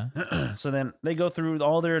 Yeah. So then they go through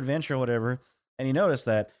all their adventure or whatever. And you notice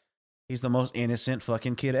that he's the most innocent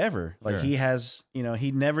fucking kid ever. Like Sure. he has, you know,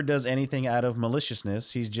 he never does anything out of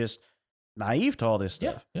maliciousness. He's just naive to all this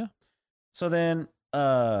stuff. Yeah. So then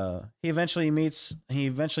he eventually meets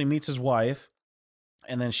his wife.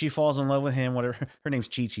 and then she falls in love with him. Whatever, her name's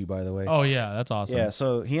Chi Chi, by the way. Oh yeah, that's awesome. Yeah,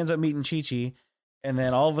 so he ends up meeting Chi Chi, and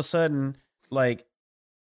then all of a sudden, like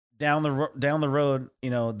down the road,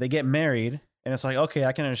 they get married, and it's like, okay,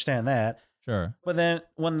 I can understand that. Sure. But then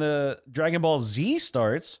when the Dragon Ball Z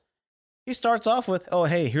starts, he starts off with, "Oh,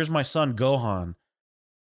 hey, here's my son Gohan."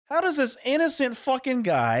 How does this innocent fucking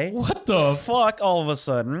guy What the fuck all of a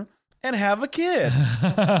sudden and have a kid?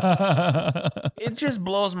 It just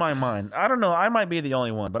blows my mind. I don't know. I might be the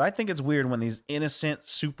only one, but I think it's weird when these innocent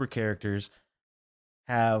super characters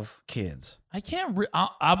have kids.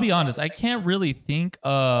 I'll be honest. I can't really think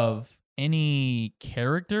of any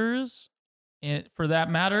characters, for that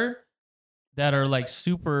matter, that are like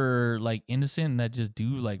super like innocent and that just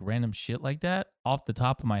do like random shit like that off the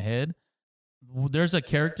top of my head. There's a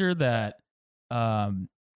character that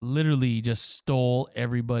literally just stole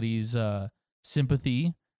everybody's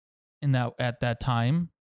sympathy at that time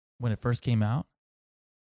when it first came out.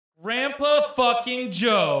 Grandpa fucking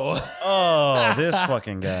Joe. Oh, this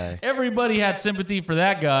fucking guy. Everybody had sympathy for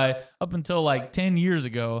that guy up until like 10 years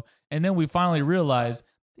ago, and then we finally realized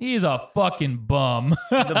he's a fucking bum.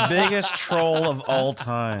 The biggest troll of all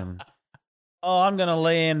time. Oh, I'm going to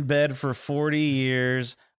lay in bed for 40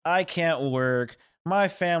 years. I can't work. My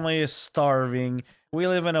family is starving. We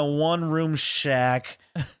live in a one-room shack.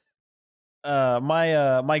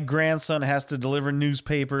 My grandson has to deliver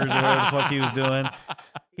newspapers or whatever the fuck he was doing.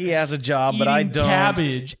 He has a job, but I Eating don't.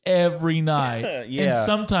 cabbage every night. Yeah. And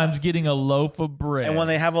sometimes getting a loaf of bread. And when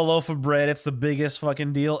they have a loaf of bread, it's the biggest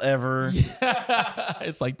fucking deal ever. Yeah.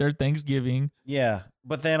 It's like their Thanksgiving. Yeah.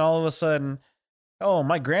 But then all of a sudden, oh,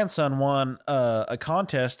 my grandson won a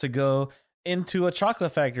contest to go into a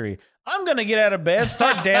chocolate factory. I'm going to get out of bed,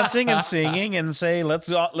 start dancing and singing and say, let's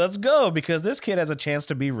go, because this kid has a chance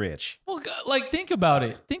to be rich. Well, like, think about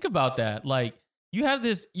it. Think about that. Like, you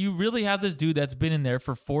really have this dude that's been in there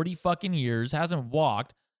for 40 fucking years, hasn't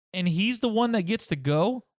walked, and he's the one that gets to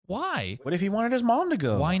go? Why? What if he wanted his mom to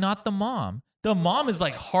go? Why not the mom? The mom is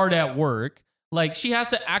like hard at work. Like, she has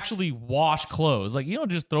to actually wash clothes. Like, you don't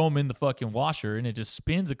just throw them in the fucking washer and it just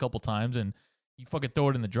spins a couple times and you fucking throw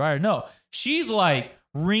it in the dryer. No, she's like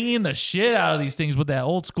wringing the shit out of these things with that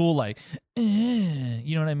old school, like,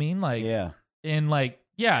 you know what I mean? Like, Yeah. And like,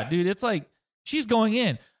 yeah, dude, it's like she's going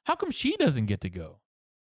in. How come she doesn't get to go?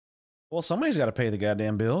 Well, somebody's got to pay the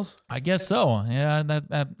goddamn bills. I guess so. Yeah,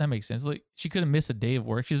 that makes sense. Like, she couldn't miss a day of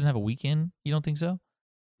work. She doesn't have a weekend. You don't think so?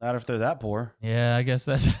 Not if they're that poor. Yeah, I guess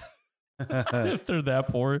that's if they're that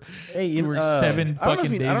poor. Hey, you work 7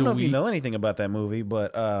 fucking days I don't know a if week. you know anything about that movie,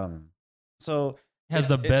 but so Has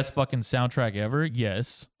the best fucking soundtrack ever?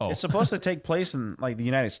 Yes. Oh, it's supposed to take place in like the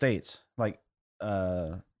United States, like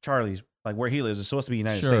Charlie's, like where he lives is supposed to be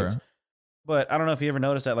United Sure. States. But I don't know if you ever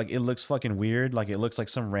noticed that, like it looks fucking weird, like it looks like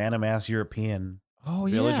some random ass European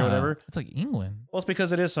village yeah. or whatever. It's like England. Well, it's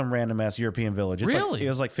because it is some random ass European village. It's Really? Like, it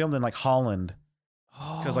was like filmed in like Holland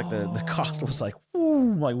because like the cost was like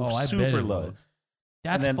I bet super it low. was.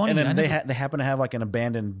 That's and then, funny. And then I they never- they happen to have like an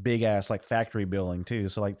abandoned big ass like factory building too.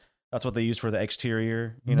 So like that's what they use for the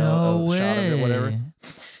exterior, no way. shot of it, whatever.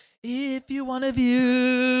 If you want to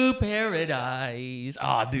view paradise.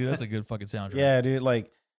 Ah, dude, that's a good fucking soundtrack. Yeah, dude, like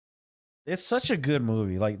it's such a good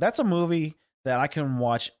movie. Like that's a movie that I can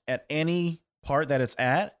watch at any part that it's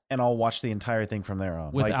at, and I'll watch the entire thing from there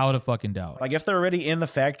on. Without a fucking doubt. Like if they're already in the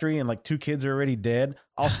factory and like 2 kids are already dead,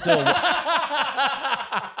 I'll still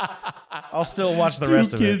watch the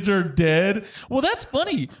rest of it. 2 kids are dead. Well, that's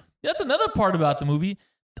funny. That's another part about the movie.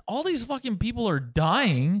 All these fucking people are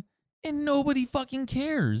dying and nobody fucking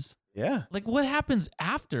cares. Yeah. Like, what happens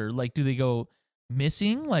after? Like, do they go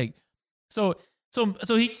missing? Like, so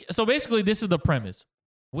basically this is the premise.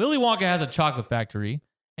 Willy Wonka has a chocolate factory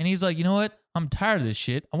and he's like, you know what? I'm tired of this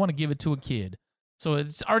shit. I want to give it to a kid. So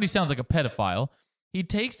it already sounds like a pedophile. He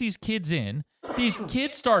takes these kids in. These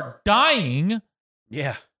kids start dying.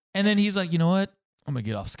 Yeah. And then he's like, you know what? I'm going to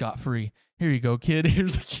get off scot-free. Here you go, kid.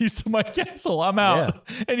 Here's the keys to my castle. I'm out.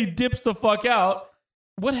 Yeah. And he dips the fuck out.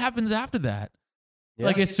 What happens after that? Yeah.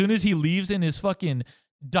 Like, as soon as he leaves in his fucking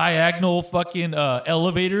diagonal fucking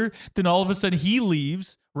elevator, then all of a sudden he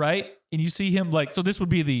leaves, right? And you see him like, so this would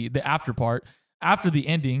be the after part. After the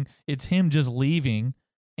ending, it's him just leaving.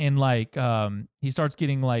 And like, he starts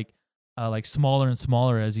getting like smaller and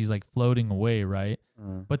smaller as he's like floating away, right?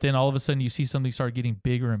 But then all of a sudden you see something start getting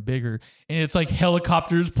bigger and bigger, and it's like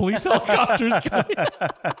helicopters, police helicopters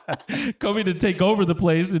coming to take over the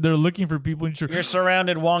place, and they're looking for people. And you're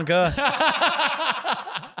surrounded, Wonka.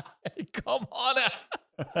 Come on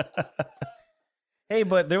out. Hey,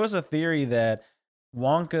 but there was a theory that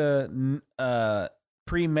Wonka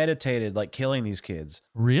premeditated like killing these kids.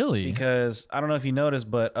 Really? Because I don't know if you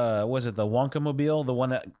noticed, but was it the Wonka mobile, the one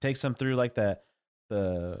that takes them through like the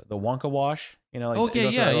Wonka wash? You know, like Okay, it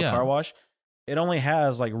goes to that yeah, little yeah. car wash. It only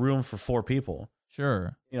has like room for 4 people.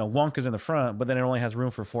 Sure. You know, Wonka's in the front, but then it only has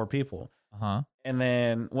room for 4 people. Uh-huh. And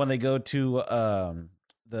then when they go to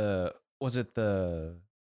the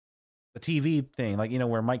TV thing, like, you know,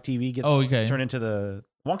 where Mike TV gets turned into the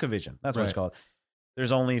Wonka Vision. That's what it's called.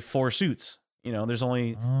 There's only 4 suits. You know, there's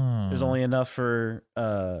only enough for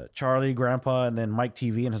Charlie, Grandpa, and then Mike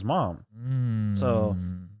TV and his mom. So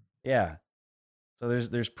yeah. So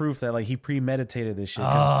there's proof that like he premeditated this shit.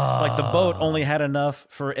 'Cause, like the boat only had enough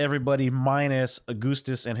for everybody minus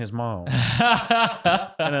Augustus and his mom.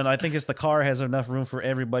 And then I think it's the car has enough room for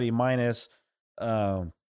everybody minus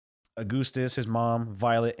Augustus, his mom,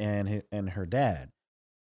 Violet, and her dad.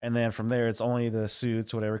 And then from there, it's only the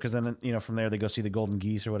suits, whatever. Because then, you know, from there they go see the golden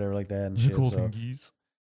geese or whatever like that. And shit. Geese.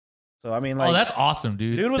 So I mean, like, that's awesome,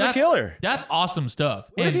 dude. Dude was a killer. That's awesome stuff.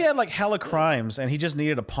 What if he had like hella crimes and he just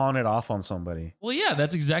needed to pawn it off on somebody? Well, yeah,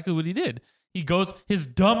 that's exactly what he did. He goes his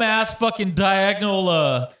dumbass fucking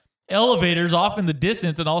diagonal elevators off in the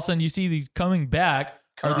distance, and all of a sudden you see these coming back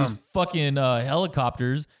are these fucking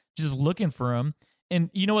helicopters just looking for him. And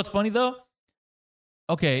you know what's funny though?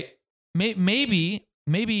 Okay, maybe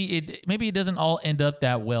it doesn't all end up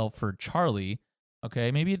that well for Charlie.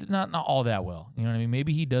 Okay, maybe it's not all that well. You know what I mean?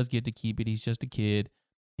 Maybe he does get to keep it. He's just a kid.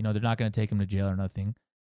 You know, they're not going to take him to jail or nothing.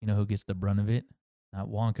 You know who gets the brunt of it? Not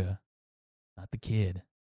Wonka. Not the kid.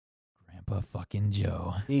 Grandpa fucking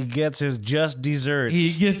Joe. He gets his just desserts.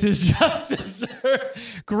 He gets his just dessert.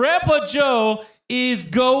 Grandpa Joe is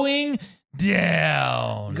going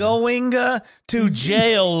down. Going to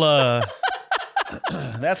jail.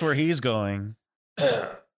 That's where he's going.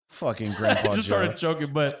 Fucking Grandpa I just Joe. started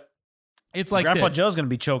choking, but it's like Grandpa Joe's going to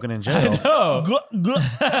be choking in jail. I know.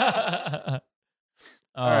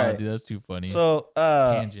 All right. Dude, that's too funny. So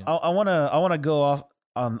Tangent. I want to go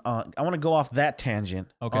off that tangent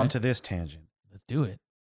Okay. onto this tangent. Let's do it.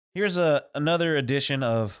 Here's another edition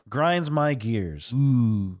of Grinds My Gears.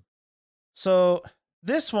 Ooh. So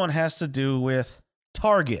this one has to do with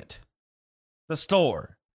Target, the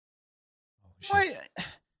store. Why?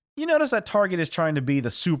 You notice that Target is trying to be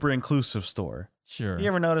the super inclusive store. Sure. You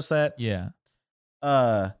ever notice that? Yeah.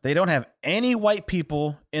 They don't have any white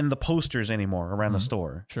people in the posters anymore around the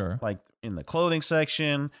store. Sure. Like in the clothing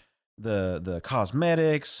section, the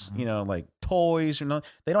cosmetics, you know, like toys, you know,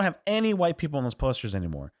 they don't have any white people in those posters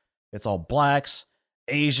anymore. It's all blacks,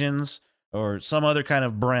 Asians, or some other kind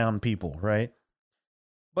of brown people, right?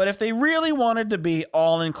 But if they really wanted to be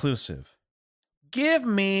all inclusive, give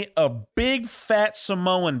me a big fat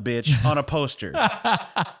Samoan bitch on a poster.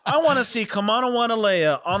 I want to see Kamana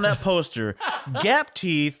Wanalea on that poster, gap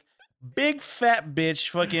teeth, big fat bitch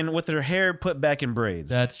fucking with her hair put back in braids.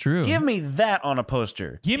 That's true. Give me that on a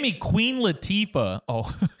poster. Give me Queen Latifah.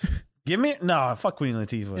 Oh. Give me, no, fuck Queen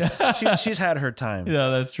Latifah. She's had her time. Yeah,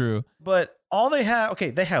 that's true. But all they have, okay,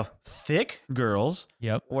 they have thick girls.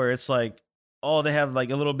 Yep. Where it's like, oh, they have like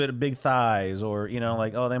a little bit of big thighs, or, you know,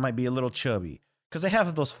 like, oh, they might be a little chubby. Because they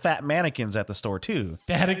have those fat mannequins at the store too.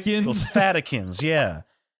 Fatikins? Those fatikins, yeah.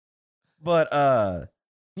 But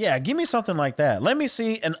yeah, give me something like that. Let me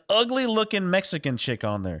see an ugly looking Mexican chick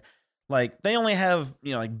on there. Like they only have,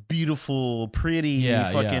 you know, like beautiful, pretty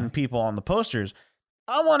fucking people on the posters.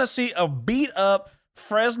 I want to see a beat up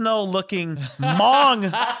Fresno looking Hmong.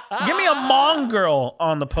 Give me a Hmong girl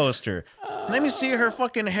on the poster. Let me see her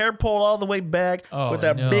fucking hair pulled all the way back with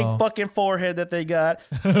that big fucking forehead that they got.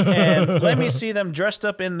 And let me see them dressed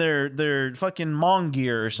up in their fucking Hmong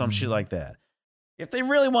gear or some shit like that. If they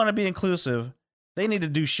really want to be inclusive, they need to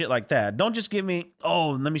do shit like that. Don't just give me,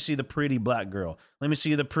 oh, let me see the pretty black girl. Let me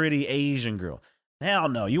see the pretty Asian girl. Hell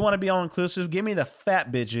no. You want to be all inclusive? Give me the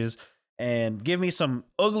fat bitches. And give me some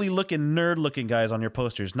ugly looking, nerd looking guys on your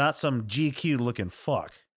posters, not some GQ looking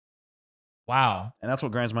fuck. Wow. And that's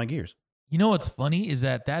what grinds my gears. You know what's funny is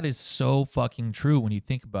that is so fucking true when you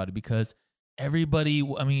think about it, because everybody,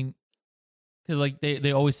 I mean, because like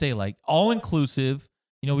they always say like all inclusive,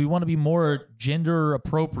 you know, we want to be more gender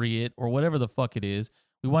appropriate or whatever the fuck it is.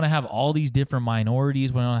 We want to have all these different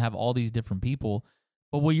minorities. We want to have all these different people.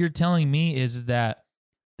 But what you're telling me is that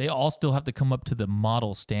they all still have to come up to the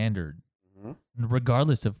model standard,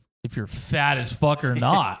 regardless of if you're fat as fuck or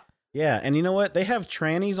not. Yeah, and you know what? They have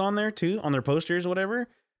trannies on there too, on their posters, whatever.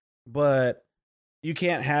 But you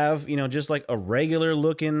can't have, you know, just like a regular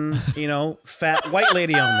looking, you know, fat white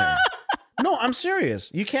lady on there. No, I'm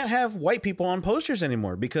serious. You can't have white people on posters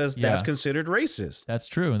anymore because that's Yeah. considered racist. That's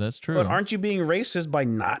true. That's true. But aren't you being racist by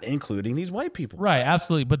not including these white people? Right,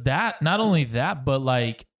 absolutely. But that, not only that, but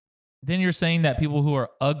like, then you're saying that people who are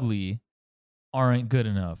ugly aren't good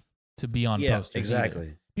enough to be on Yeah, posters. exactly.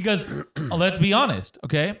 Either. Because let's be honest,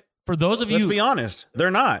 okay? For those of you, Let's be honest,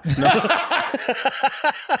 they're not. No.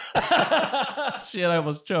 shit, I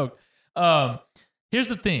almost choked. Here's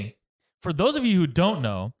the thing: for those of you who don't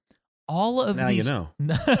know, all of Now these, you know.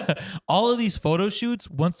 all of these photo shoots,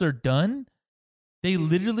 once they're done, they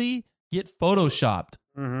literally get photoshopped.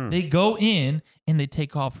 Mhm. They go in and they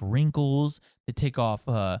take off wrinkles. They take off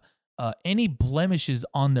any blemishes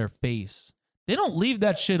on their face. They don't leave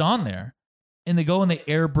that shit on there. And they go and they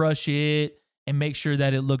airbrush it and make sure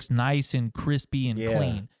that it looks nice and crispy and Yeah.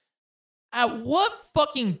 clean. At what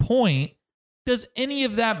fucking point does any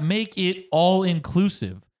of that make it all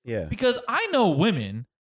inclusive? Yeah. Because I know women,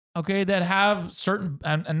 okay, that have certain,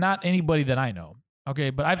 and not anybody that I know,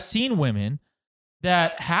 okay, but I've seen women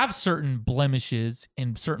that have certain blemishes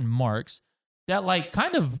and certain marks that like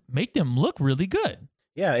kind of make them look really good.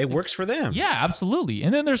 Yeah, it works for them. Yeah, absolutely.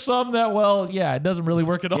 And then there's some that, well, yeah, it doesn't really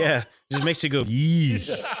work at all. Yeah. Just makes you go, yeesh.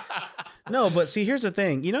 No, but see, here's the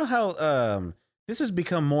thing. You know how this has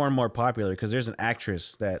become more and more popular because there's an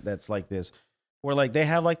actress that's like this, where like they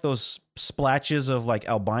have like those splatches of like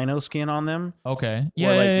albino skin on them. Okay. Or Yeah,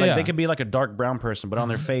 like, yeah, like yeah. they could be like a dark brown person, but on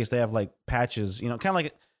their face they have like patches, you know, kind of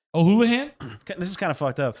like Oh, Houlihan? this is kind of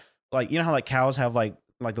fucked up. Like, you know how like cows have like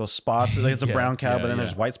those spots? Like it's a Yeah, brown cow, yeah, but then yeah.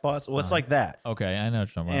 there's white spots. Well, it's like that. Okay, I know what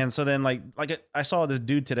you're talking about. And so then like I saw this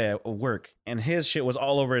dude today at work and his shit was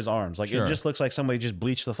all over his arms. Like Sure. it just looks like somebody just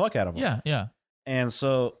bleached the fuck out of him. Yeah, yeah. And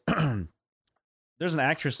so there's an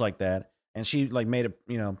actress like that, and she like made it,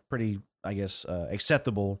 you know, pretty, I guess,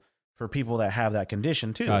 acceptable for people that have that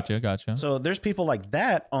condition too. Gotcha. So there's people like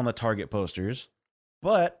that on the Target posters,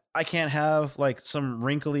 but I can't have like some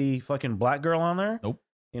wrinkly fucking black girl on there. Nope.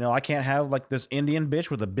 You know, I can't have like this Indian bitch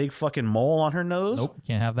with a big fucking mole on her nose. Nope,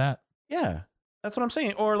 can't have that. Yeah, that's what I'm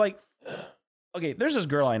saying. Or like, okay, there's this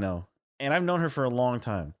girl I know, and I've known her for a long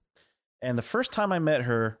time. And the first time I met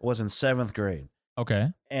her was in 7th grade.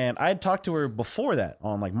 Okay. And I had talked to her before that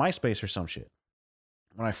on like MySpace or some shit.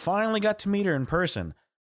 When I finally got to meet her in person,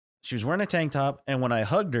 she was wearing a tank top, and when I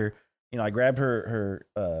hugged her, you know, I grabbed her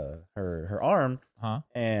arm, Huh?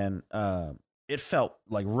 and it felt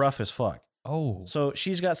like rough as fuck. Oh. So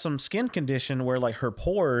she's got some skin condition where like her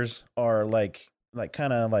pores are like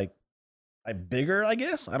kind of like bigger, I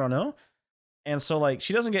guess. I don't know. And so like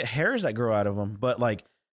she doesn't get hairs that grow out of them, but like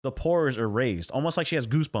the pores are raised, almost like she has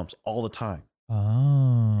goosebumps all the time.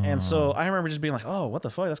 Oh. And so I remember just being like, oh, what the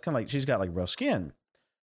fuck? That's kind of like she's got like rough skin.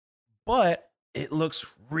 But it looks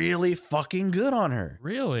really fucking good on her.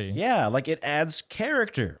 Really? Yeah, like it adds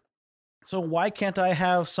character. So why can't I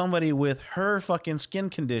have somebody with her fucking skin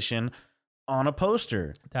condition on a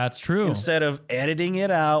poster That's true. instead of editing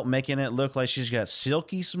it out, making it look like she's got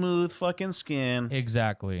silky smooth fucking skin?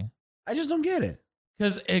 Exactly. I just don't get it.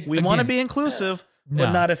 Because We want to be inclusive, but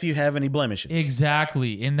No. not if you have any blemishes.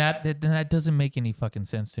 Exactly. And that doesn't make any fucking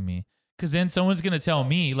sense to me. Because then someone's going to tell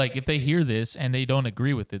me, like, if they hear this and they don't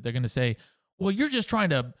agree with it, they're going to say, well, you're just trying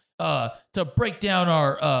to break down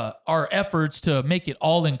our efforts to make it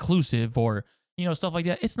all inclusive, or, you know, stuff like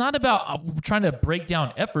that. It's not about trying to break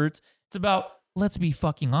down efforts. It's about, let's be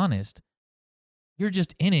fucking honest. You're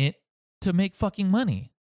just in it to make fucking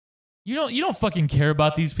money. You don't fucking care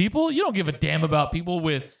about these people. You don't give a damn about people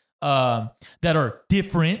with that are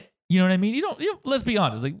different. You know what I mean? You don't let's be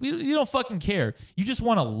honest. Like, you don't fucking care. You just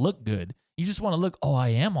want to look good. You just want to look, oh, I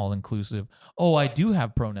am all inclusive. Oh, I do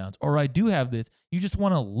have pronouns, or I do have this. You just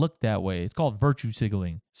want to look that way. It's called virtue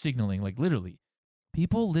signaling, like literally.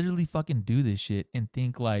 People literally fucking do this shit and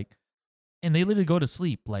think like, and they literally go to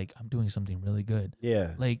sleep like, I'm doing something really good.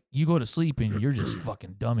 Yeah. Like, you go to sleep and you're just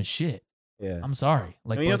fucking dumb as shit. Yeah. I'm sorry.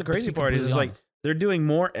 Like, I mean, you know, but the crazy let's be part is completely like honest. they're doing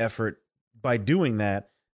more effort by doing that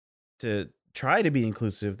to try to be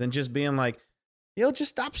inclusive than just being like, yo, just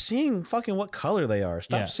stop seeing fucking what color they are.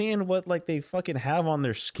 Stop Yeah. seeing what like they fucking have on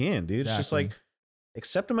their skin, dude. It's just like,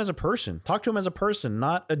 accept them as a person. Talk to them as a person,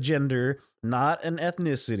 not a gender, not an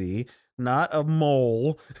ethnicity, not a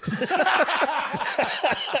mole.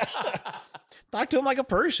 Talk to them like a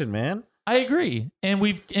person, man. I agree, and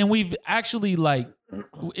we've actually, like,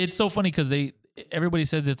 it's so funny because everybody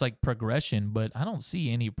says it's like progression, but I don't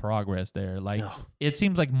see any progress there. Like, No. it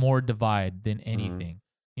seems like more divide than anything.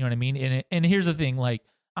 You know what I mean? And here's the thing, like,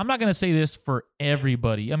 I'm not gonna say this for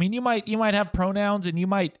everybody. I mean, you might have pronouns and you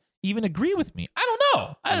might even agree with me. I don't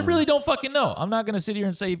know. I really don't fucking know. I'm not gonna sit here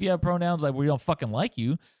and say if you have pronouns, like, we don't fucking like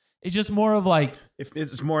you. It's just more of like, If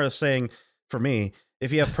it's more of saying for me,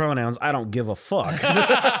 if you have pronouns, I don't give a fuck.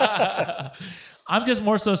 I'm just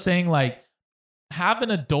more so saying, like, have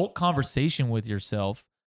an adult conversation with yourself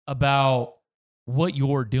about what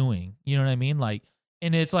you're doing. You know what I mean? Like,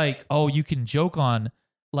 and it's like, oh, you can joke on,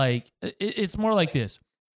 like, it's more like this.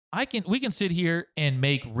 We can sit here and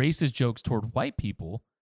make racist jokes toward white people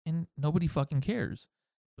and nobody fucking cares.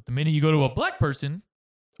 But the minute you go to a black person,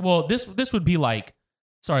 well, this would be like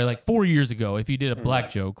 4 years ago, if you did a black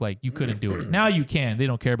joke, like, you couldn't do it. Now you can. They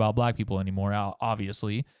don't care about black people anymore,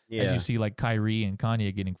 obviously. Yeah. As you see, like, Kyrie and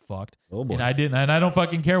Kanye getting fucked. Oh, boy. And I don't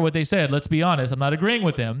fucking care what they said. Let's be honest. I'm not agreeing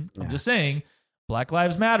with them. I'm just saying Black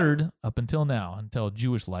lives mattered up until now, until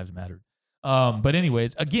Jewish lives mattered. But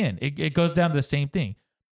anyways, again, it goes down to the same thing.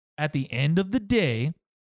 At the end of the day,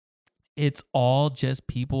 it's all just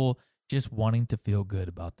people just wanting to feel good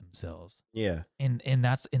about themselves. Yeah. And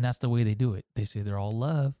that's the way they do it. They say they're all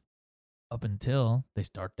love up until they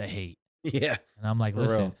start to hate. Yeah. And I'm like, For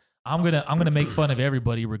listen, real. I'm gonna make fun of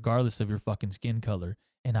everybody regardless of your fucking skin color,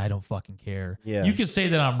 and I don't fucking care. Yeah. You can say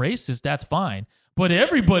that I'm racist, that's fine. But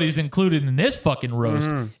everybody's included in this fucking roast.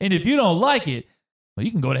 Mhm. And if you don't like it, well,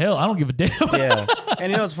 you can go to hell. I don't give a damn. Yeah.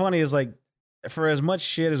 And you know what's funny is, like, for as much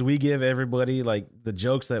shit as we give everybody, like the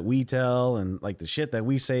jokes that we tell and like the shit that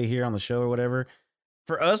we say here on the show or whatever,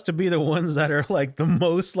 for us to be the ones that are like the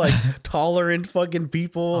most like tolerant fucking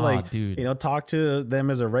people, like, dude. you know, talk to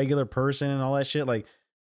them as a regular person and all that shit. Like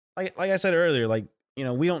I said earlier, like, you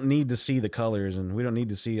know, we don't need to see the colors and we don't need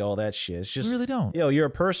to see all that shit. It's just, You really don't. yo, you're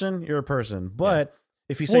a person. But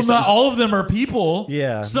if you say Well, not something, all of them are people.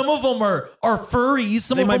 Yeah. Some of them are furries.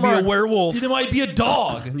 Some they of might them be are a werewolf. They might be a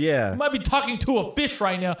dog. Yeah. You might be talking to a fish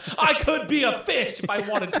right now. I could be a fish if I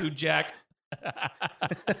wanted to, Jack.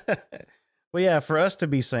 Well, yeah, for us to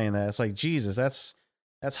be saying that, it's like, Jesus, that's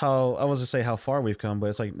how, I was to say how far we've come, but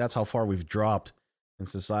it's like, that's how far we've dropped in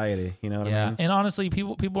society. You know what I mean? And honestly,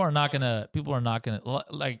 people are not gonna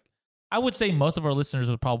like. I would say most of our listeners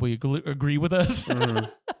would probably agree with us.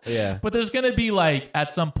 Mhm. Yeah. But there's gonna be like,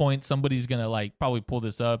 at some point, somebody's gonna like probably pull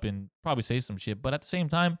this up and probably say some shit. But at the same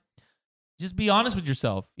time, just be honest with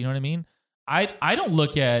yourself. You know what I mean? I don't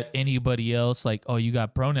look at anybody else like, oh, you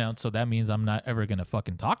got pronouns, so that means I'm not ever gonna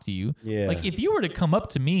fucking talk to you. Yeah. Like, if you were to come up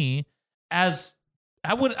to me as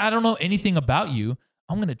I don't know anything about you,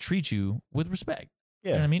 I'm gonna treat you with respect. Yeah.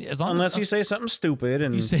 You know what I mean? As long Unless as you say something stupid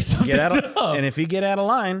and you say something get out of, dumb. and if you get out of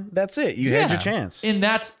line, that's it. You had your chance. And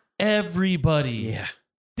that's everybody. Yeah.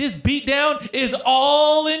 This beatdown is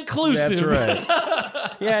all inclusive. That's right.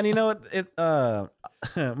 Yeah, and you know what?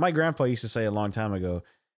 My grandpa used to say a long time ago.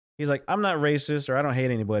 He's like, I'm not racist, or I don't hate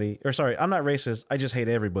anybody. Or sorry, I'm not racist. I just hate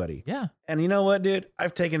everybody. Yeah. And you know what, dude?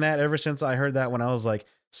 I've taken that ever since I heard that when I was like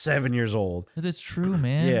 7 years old. Because it's true,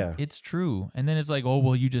 man. Yeah. It's true. And then it's like, oh,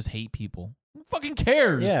 well, you just hate people. Who fucking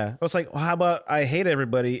cares? Yeah. It's like, well, how about I hate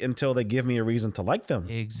everybody until they give me a reason to like them?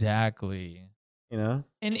 Exactly. You know?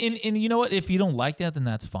 And you know what? If you don't like that, then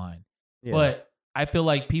that's fine. Yeah. But I feel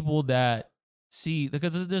like people that see,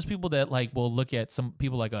 because there's people that like will look at some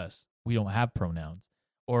people like us. We don't have pronouns,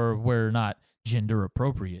 or we're not gender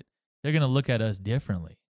appropriate. They're going to look at us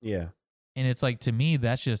differently. Yeah. And it's like, to me,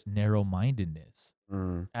 that's just narrow-mindedness.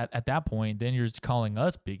 Mm. At that point, then you're just calling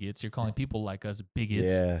us bigots. You're calling people like us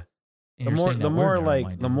bigots. Yeah. And The you're more, saying the that we're more like,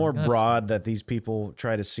 narrow-minded. the more That's- broad that these people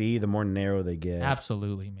try to see, the more narrow they get.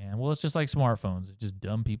 Absolutely, man. Well, it's just like smartphones. It just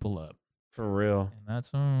dumb people up. For real. And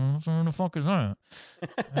that's what the fuck is that?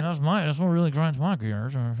 And that's what really grinds my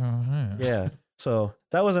gears. Yeah. So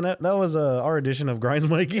that was our edition of Grinds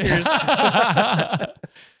My Gears.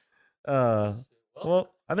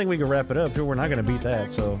 Well, I think we can wrap it up here. We're not going to beat that.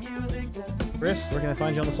 So, Chris, where can I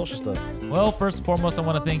find you on the social stuff? Well, first and foremost, I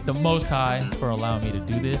want to thank the Most High for allowing me to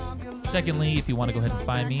do this. Secondly, if you want to go ahead and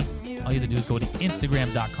find me, all you have to do is go to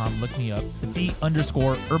Instagram.com, look me up,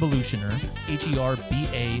 the_Herbalutioner,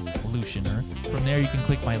 HERBA-lutioner. From there, you can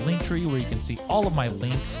click my link tree where you can see all of my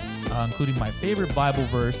links, including my favorite Bible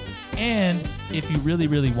verse. And if you really,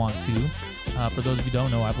 really want to, for those of you who don't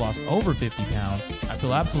know, I've lost over 50 pounds. I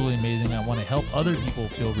feel absolutely amazing. I want to help other people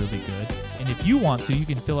feel really good. And if you want to, you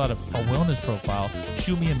can fill out a wellness profile,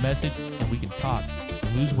 shoot me a message, and we can talk.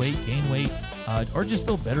 Lose weight, gain weight, or just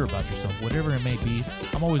feel better about yourself, whatever it may be.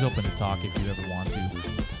 I'm always open to talk if you ever want to.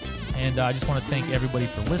 And I just want to thank everybody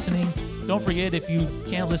for listening. Don't forget, if you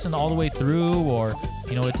can't listen all the way through, or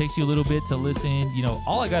it takes you a little bit to listen,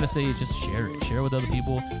 all I got to say is just share it. Share it with other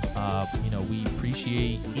people. We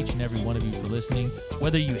appreciate each and every one of you for listening.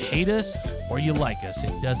 Whether you hate us or you like us,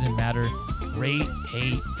 it doesn't matter. Rate,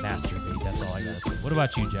 hate, masturbate. That's all I got to say. What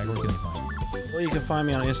about you, Jack? Where can they find you? Well, you can find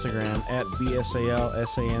me on Instagram at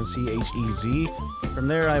BSALSANCHEZ. From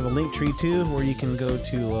there, I have a link tree too, where you can go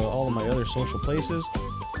to all of my other social places,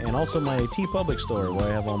 and also my TeePublic store, where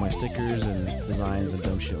I have all my stickers and designs and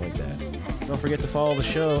dumb shit like that. Don't forget to follow the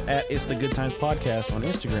show at It's the Good Times Podcast on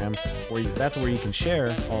Instagram, that's where you can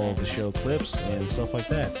share all of the show clips and stuff like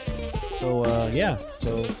that. So,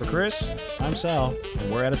 So for Chris, I'm Sal,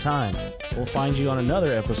 and we're out of time. We'll find you on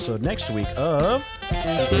another episode next week of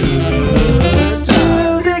Good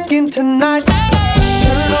Times. Music in tonight.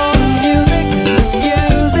 Turn on the music.